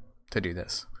them to do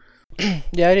this.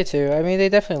 Yeah, I do too. I mean, they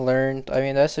definitely learned. I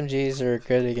mean, the SMGs are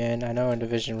good again. I know in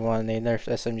Division 1 they nerfed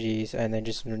SMGs and they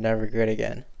just were never good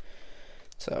again.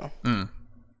 So.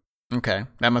 Okay.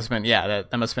 That must have been,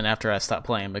 that must have been after I stopped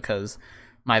playing, because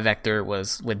my Vector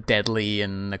was with Deadly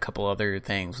and a couple other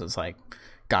things was like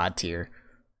God tier.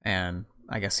 And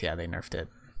I guess, they nerfed it.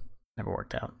 Never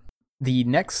worked out. The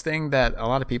next thing that a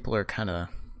lot of people are kind of,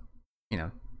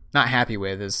 not happy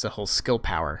with is the whole skill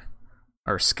power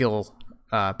or skill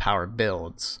power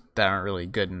builds that aren't really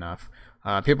good enough.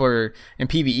 People are in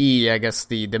PvE. I guess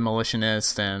the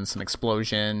demolitionist and some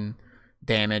explosion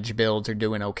damage builds are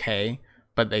doing okay,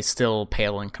 but they still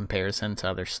pale in comparison to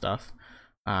other stuff.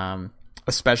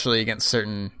 Especially against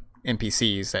certain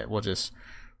NPCs that will just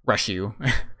rush you,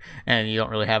 and you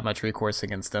don't really have much recourse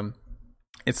against them.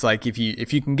 It's like if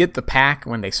you can get the pack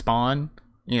when they spawn,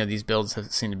 these builds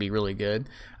seem to be really good.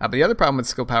 But the other problem with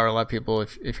skill power, a lot of people,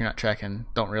 if you're not tracking,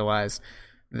 don't realize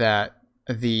that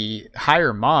the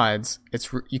higher mods,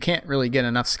 you can't really get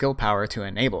enough skill power to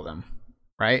enable them,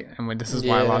 right? And this is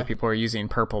why a lot of people are using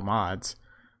purple mods.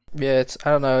 Yeah,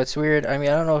 I don't know, it's weird. I mean,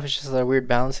 I don't know if it's just a weird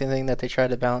balancing thing that they tried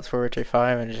to balance for World Tier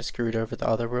 5 and it just screwed over the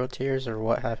other world tiers, or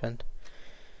what happened.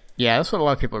 Yeah, that's what a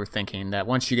lot of people are thinking, that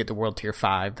once you get to World Tier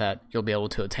 5 that you'll be able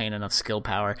to attain enough skill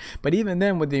power. But even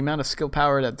then, with the amount of skill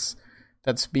power that's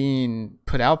being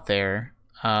put out there,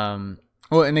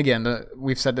 well, and again,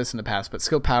 we've said this in the past, but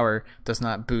skill power does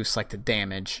not boost like the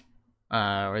damage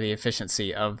or the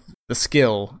efficiency of the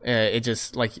skill. It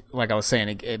just, like I was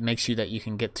saying, it makes you that you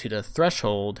can get to the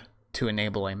threshold to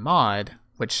enable a mod,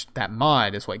 which that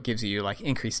mod is what gives you like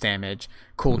increased damage,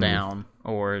 cooldown,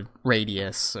 or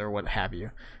radius or what have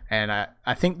you. And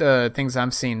I think the things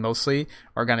I'm seeing mostly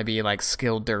are going to be like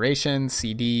skill duration,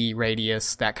 CD,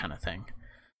 radius, that kind of thing.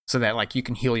 So that like you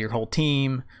can heal your whole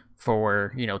team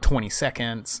for 20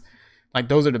 seconds. Like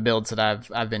those are the builds that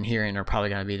I've been hearing are probably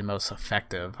going to be the most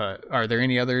effective. Are there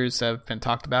any others that have been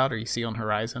talked about or you see on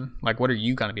Horizon? Like what are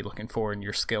you going to be looking for in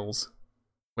your skills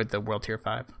with the World Tier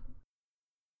 5?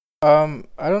 I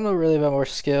don't know really about more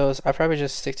skills. I probably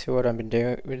just stick to what I've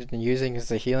been using is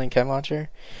the healing chem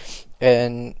launcher,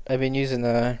 and I've been using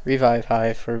the revive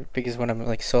hive because when I'm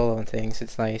like solo and things,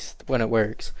 it's nice when it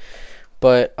works.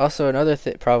 But also another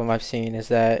problem I've seen is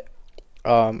that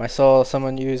I saw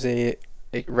someone use a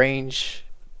range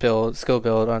skill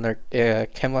build on their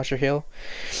chem launcher heal,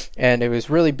 and it was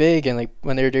really big, and like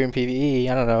when they were doing PvE,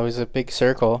 I don't know, it was a big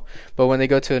circle, but when they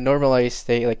go to a normalized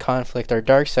state like conflict or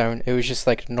dark zone, it was just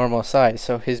like normal size,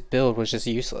 so his build was just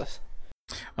useless.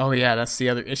 Oh yeah, that's the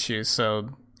other issue. So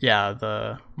yeah,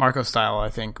 the Marco style, I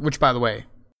think, which by the way,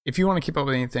 if you want to keep up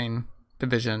with anything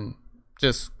Division,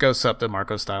 just go sub to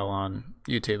Marco style on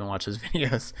YouTube and watch his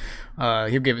videos.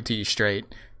 He'll give it to you straight.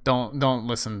 Don't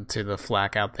listen to the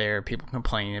flack out there, people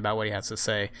complaining about what he has to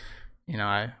say.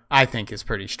 I think it's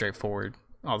pretty straightforward,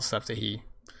 all the stuff that he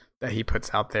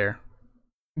puts out there.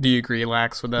 Do you agree,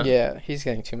 Lax, with that? Yeah, he's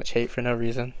getting too much hate for no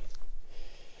reason.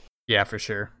 Yeah, for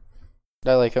sure.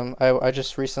 I like him. I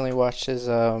just recently watched his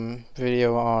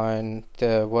video on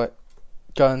what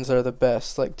guns are the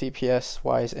best, like DPS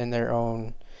wise in their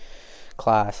own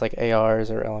class, like ARs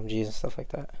or LMGs and stuff like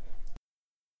that.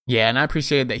 Yeah, and I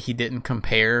appreciated that he didn't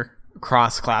compare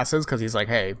cross classes because he's like,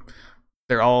 hey,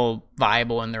 they're all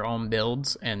viable in their own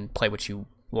builds and play what you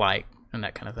like and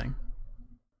that kind of thing.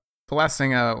 The last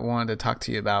thing I wanted to talk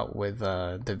to you about with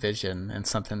Division and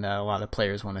something that a lot of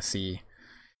players want to see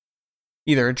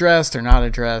either addressed or not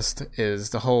addressed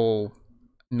is the whole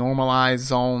normalized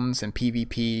zones and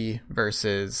PvP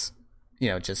versus,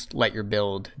 just let your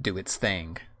build do its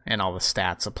thing and all the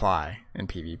stats apply in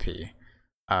PvP.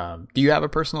 Do you have a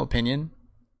personal opinion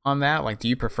on that? Like, do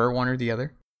you prefer one or the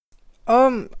other?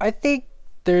 I think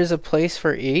there's a place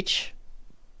for each,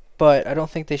 but I don't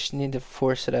think they should need to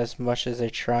force it as much as they're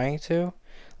trying to.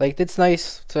 Like, it's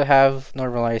nice to have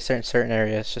normalized certain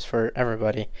areas just for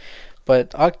everybody,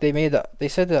 but they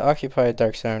said the occupied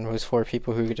dark zone was for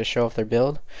people who could just show off their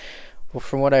build. Well,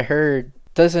 from what I heard,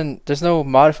 there's no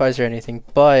modifiers or anything,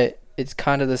 but it's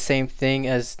kind of the same thing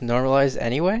as normalized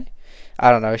anyway. I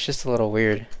don't know, it's just a little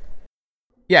weird.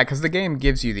 Yeah, because the game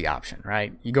gives you the option,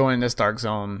 right? You go in this dark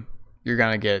zone, you're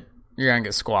gonna get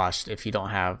squashed if you don't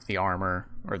have the armor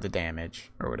or the damage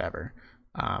or whatever.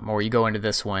 Or you go into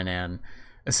this one and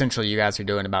essentially you guys are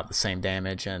doing about the same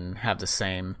damage and have the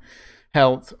same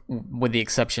health, with the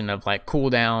exception of like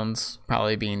cooldowns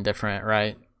probably being different,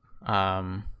 right?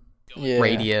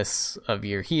 Radius of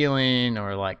your healing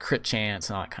or like crit chance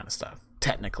and all that kind of stuff.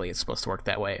 Technically, it's supposed to work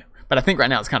that way. But I think right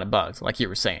now it's kind of bugged, like you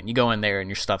were saying. You go in there and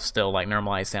your stuff's still like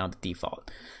normalized down to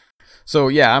default. So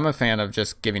yeah, I'm a fan of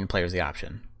just giving players the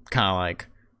option. Kind of like,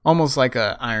 almost like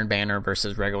a Iron Banner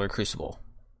versus regular Crucible.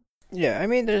 Yeah, I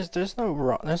mean, there's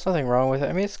nothing wrong with it.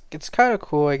 I mean, it's kind of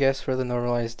cool, I guess, for the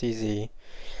normalized DZ.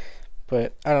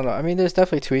 But I don't know. I mean, there's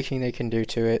definitely tweaking they can do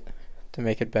to it to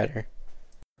make it better.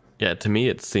 Yeah, to me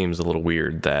it seems a little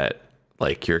weird that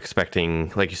like you're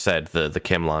expecting, like you said, the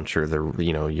chem launcher, the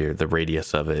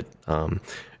radius of it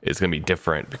is going to be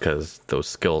different because those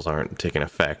skills aren't taking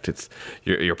effect. It's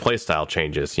your play style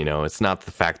changes. It's not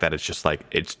the fact that it's just like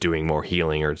it's doing more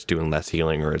healing or it's doing less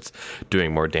healing or it's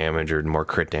doing more damage or more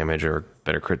crit damage or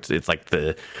better crits. It's like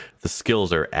the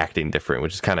skills are acting different,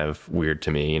 which is kind of weird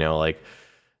to me.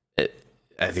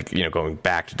 I think, going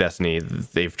back to Destiny,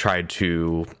 they've tried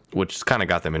to, which kind of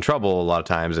got them in trouble a lot of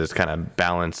times, is kind of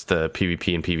balance the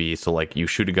PvP and PvE. So, like, you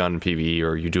shoot a gun in PvE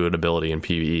or you do an ability in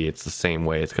PvE, it's the same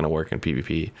way it's going to work in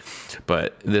PvP.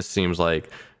 But this seems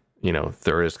like,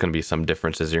 there is going to be some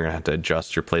differences. You're going to have to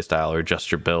adjust your playstyle or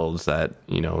adjust your builds that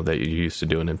you're used to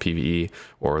doing in PvE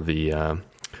or the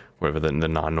whatever the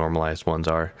non-normalized ones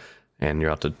are. And you'll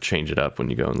have to change it up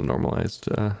when you go in the normalized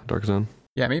Dark Zone.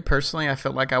 Yeah, me personally, I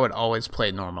felt like I would always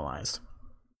play normalized.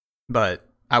 But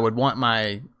I would want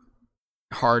my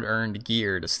hard-earned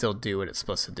gear to still do what it's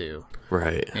supposed to do.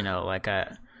 Right.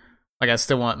 I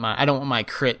still want I don't want my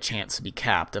crit chance to be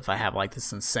capped if I have like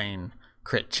this insane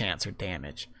crit chance or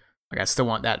damage. Like I still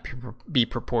want that to be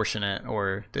proportionate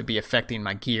or to be affecting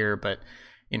my gear, but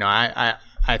I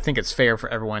think it's fair for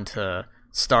everyone to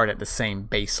start at the same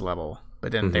base level,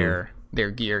 but then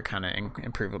their gear kind of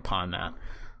improve upon that.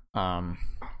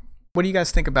 What do you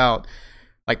guys think about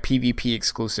like PvP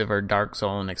exclusive or Dark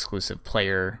Zone exclusive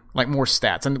player, like more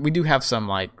stats? And we do have some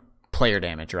like player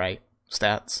damage, right?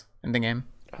 Stats in the game.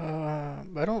 I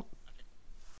don't.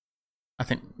 I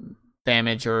think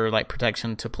damage or like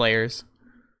protection to players.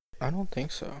 I don't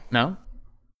think so. No.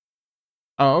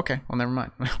 Oh, okay. Well, never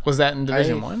mind. Was that in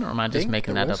Division 1, or am I just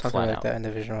making that up flat like out? that in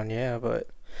Division 1, yeah, but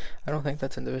I don't think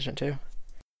that's in Division 2.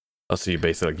 Oh, so you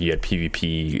basically like, you had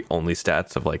PvP only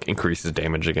stats of like increases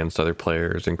damage against other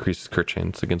players, increases crit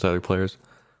chance against other players.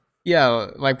 Yeah,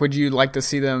 like would you like to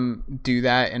see them do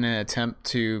that in an attempt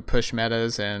to push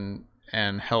metas and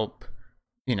help,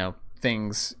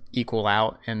 things equal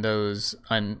out in those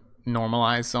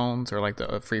unnormalized zones or like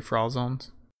the free for all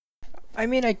zones? I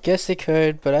mean, I guess they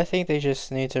could, but I think they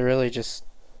just need to really just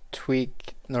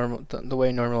tweak the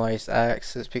way normalized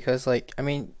acts is because, like, I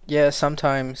mean, yeah,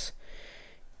 sometimes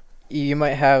you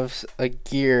might have a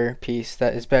gear piece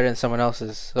that is better than someone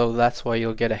else's, so that's why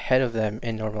you'll get ahead of them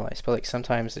in normalized. But like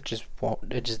sometimes it just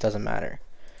won't. It just doesn't matter.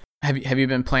 Have you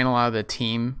been playing a lot of the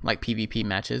team like PvP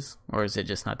matches, or is it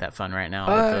just not that fun right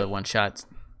now with the one shots?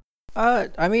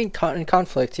 I mean, in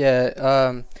Conflict,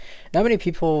 yeah. Not many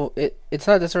people. It's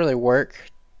not necessarily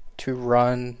work to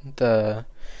run the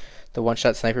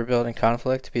one-shot sniper build in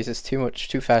Conflict because it's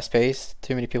too fast-paced.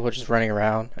 Too many people are just running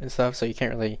around and stuff, so you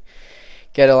can't really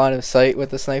get a line of sight with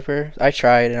the sniper. I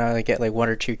tried and I only get like 1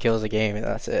 or 2 kills a game, and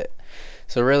that's it.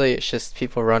 So really, it's just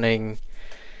people running.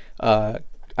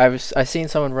 I've seen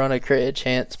someone run a crit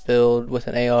chance build with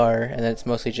an AR, and then it's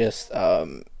mostly just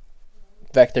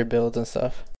vector builds and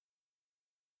stuff.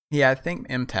 Yeah, I think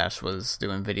MTash was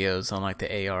doing videos on like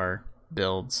the AR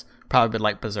builds, probably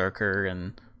like Berserker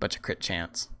and a bunch of crit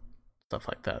chance, stuff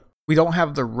like that. We don't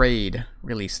have the raid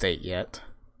release date yet,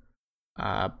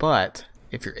 but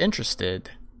if you're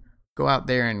interested, go out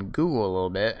there and Google a little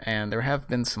bit, and there have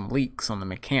been some leaks on the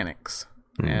mechanics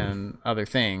and other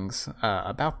things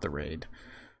about the raid.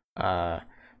 I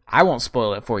won't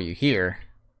spoil it for you here,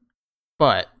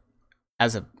 but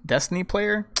as a Destiny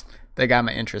player, they got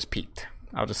my interest peaked.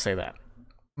 I'll just say that.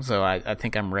 So I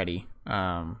think I'm ready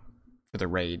for the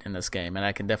raid in this game, and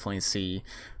I can definitely see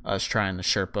us trying to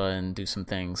Sherpa and do some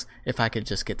things if I could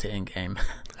just get to in-game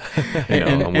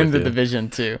in the Division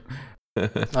 2.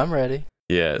 I'm ready.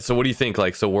 Yeah, so what do you think?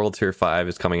 Like, so World Tier 5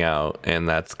 is coming out, and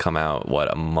that's come out,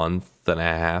 what, a month and a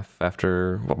half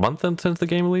since the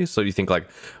game release? So do you think, like,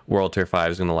 World Tier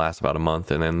 5 is going to last about a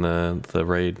month, and then the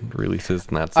raid releases,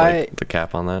 and that's, like, the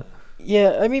cap on that?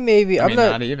 Yeah, I mean, maybe. I mean,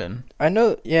 not even. I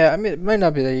know, yeah, I mean, it might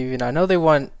not be that even. I know they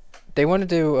want to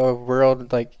do a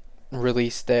world, like,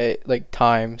 release day, like,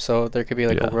 time, so there could be,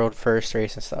 like, a world first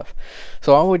race and stuff.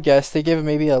 So I would guess they give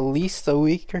maybe at least a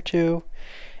week or two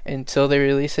until they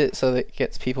release it, so that it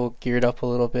gets people geared up a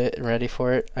little bit and ready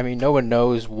for it. I mean, no one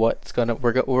knows what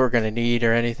we're gonna need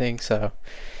or anything, so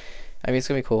I mean, it's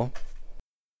gonna be cool.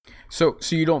 So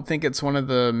you don't think it's one of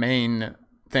the main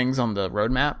things on the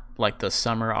roadmap, like the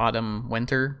summer, autumn,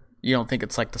 winter? You don't think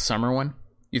it's like the summer one?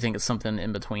 You think it's something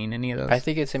in between any of those? I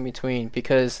think it's in between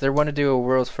because they want to do a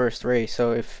world's first race.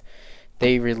 So if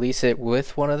they release it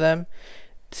with one of them,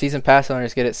 season pass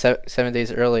owners get it 7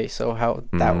 days early. So how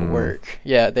that would work?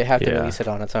 Yeah, they have to release it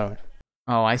on its own.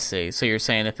 Oh, I see. So you're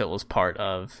saying if it was part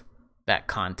of that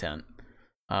content.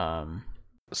 So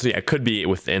yeah, it could be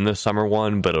within the summer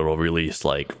one, but it'll release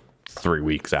like 3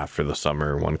 weeks after the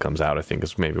summer one comes out, I think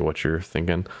is maybe what you're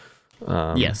thinking.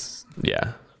 Yes.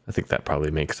 Yeah, I think that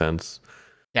probably makes sense.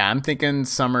 Yeah, I'm thinking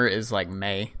summer is like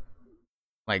May,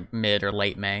 like mid or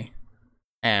late May,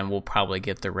 and we'll probably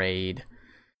get the raid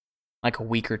like a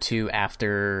week or two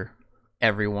after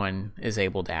everyone is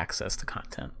able to access the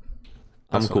content.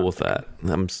 I'm cool with that.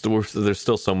 There's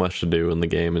still so much to do in the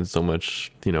game and so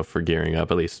much, for gearing up,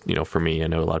 at least, for me. I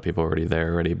know a lot of people are already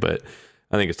there already, but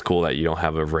I think it's cool that you don't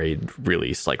have a raid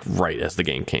release like right as the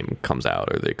game comes out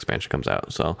or the expansion comes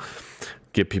out. So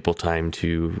give people time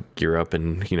to gear up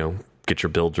and, get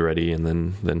your builds ready and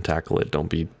then tackle it. Don't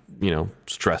be,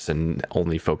 stressing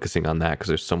only focusing on that because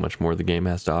there's so much more the game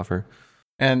has to offer.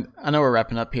 And I know we're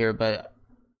wrapping up here, but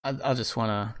I just want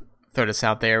to throw this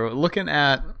out there. We're looking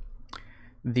at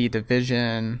the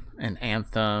Division and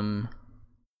Anthem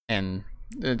and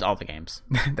all the games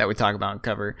that we talk about and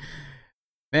cover.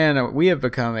 Man, we have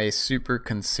become a super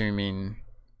consuming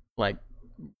like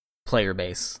player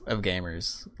base of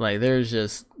gamers. Like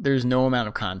there's no amount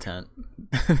of content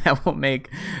that will make,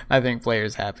 I think,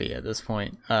 players happy at this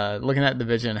point. Looking at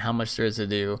Division, how much there is to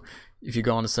do. If you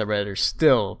go on the subreddit, there's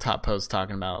still top posts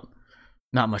talking about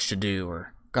not much to do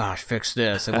or gosh, fix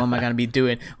this. Like, what am I going to be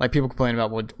doing? Like, people complain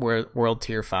about World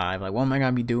Tier 5. Like, what am I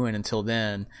going to be doing until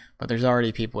then? But there's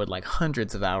already people with, like,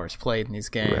 hundreds of hours played in these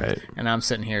games. Right. And I'm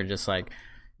sitting here just, like,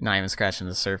 not even scratching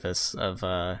the surface of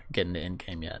getting to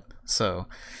in-game yet. So,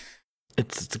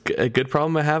 It's a good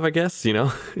problem to have, I guess.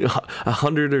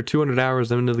 100 or 200 hours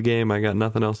into the game, I got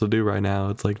nothing else to do right now.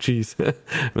 It's like, geez. I mean,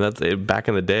 that's it. Back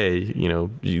in the day,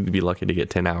 you'd be lucky to get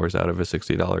 10 hours out of a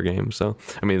 $60 game. So,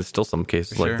 I mean, there's still some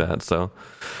cases like that. So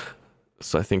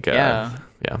I think, yeah.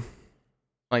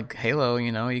 Like Halo,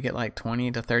 you get like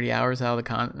 20 to 30 hours out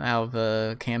of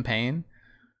the campaign.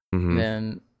 Mm-hmm.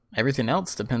 Then everything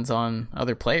else depends on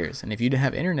other players. And if you didn't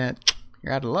have internet,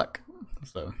 you're out of luck.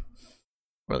 So.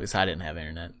 Or at least I didn't have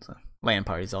internet, so LAN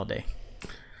parties all day.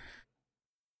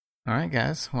 All right,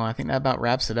 guys. Well, I think that about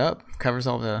wraps it up. Covers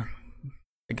all the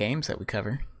games that we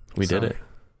cover. We did it.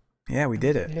 Yeah, we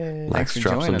did it. Yay. Lax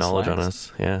dropped some knowledge on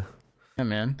us. Yeah. Yeah,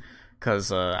 man.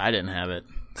 Because I didn't have it.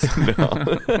 No.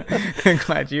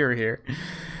 Glad you were here.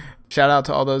 Shout out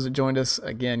to all those that joined us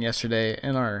again yesterday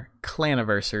in our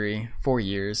Claniversary. 4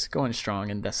 years, going strong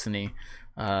in Destiny.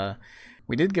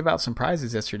 We did give out some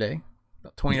prizes yesterday.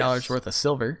 About $20 worth of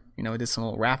silver. We did some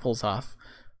little raffles off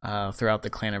throughout the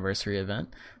Claniversary event.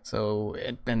 So,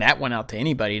 and that went out to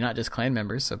anybody, not just clan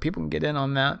members. So people can get in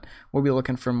on that. We'll be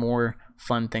looking for more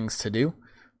fun things to do.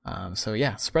 So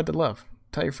yeah, spread the love.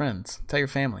 Tell your friends. Tell your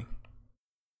family.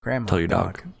 Grandma. Tell your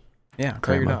dog. Yeah,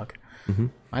 tell your dog. Mm-hmm.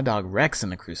 My dog wrecks in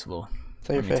the Crucible.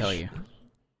 Tell your Let me fish. tell you.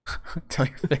 Tell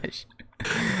your fish.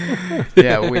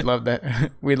 Yeah, we'd love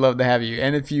that. We'd love to have you.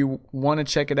 And if you want to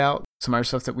check it out, some other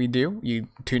stuff that we do, you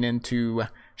tune into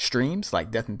streams like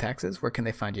Death and Taxes. Where can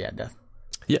they find you at, Death?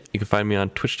 Yeah, you can find me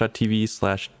on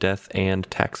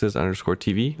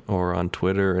twitch.tv/deathandtaxes_TV or on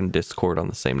Twitter and Discord on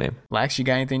the same name. Lax, you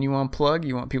got anything you want to plug?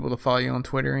 You want people to follow you on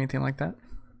Twitter or anything like that?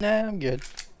 Nah, I'm good.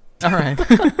 All right.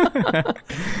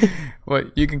 Well,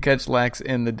 you can catch Lax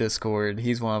in the Discord.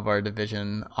 He's one of our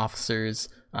division officers.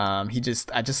 I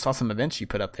just saw some events you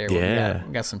put up there. Yeah.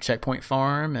 We got some Checkpoint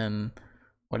Farm and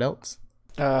what else?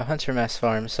 Hunter Mass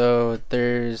Farm. So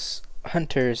there's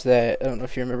hunters that, I don't know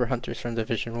if you remember hunters from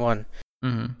Division 1.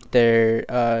 Mm-hmm. They're,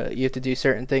 you have to do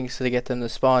certain things to get them to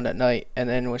spawn at night, and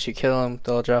then once you kill them,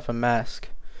 they'll drop a mask.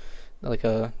 Like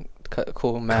a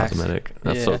cool mask. Cosmetic.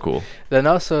 That's so cool. Then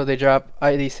also they drop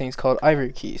these things called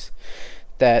ivory keys.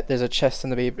 That there's a chest in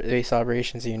the base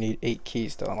operations and you need 8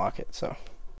 keys to unlock it. So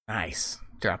nice.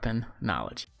 Dropping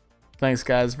knowledge. Thanks,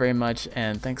 guys, very much.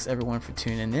 And thanks, everyone, for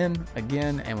tuning in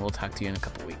again. And we'll talk to you in a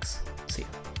couple weeks. See ya.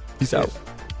 Peace out.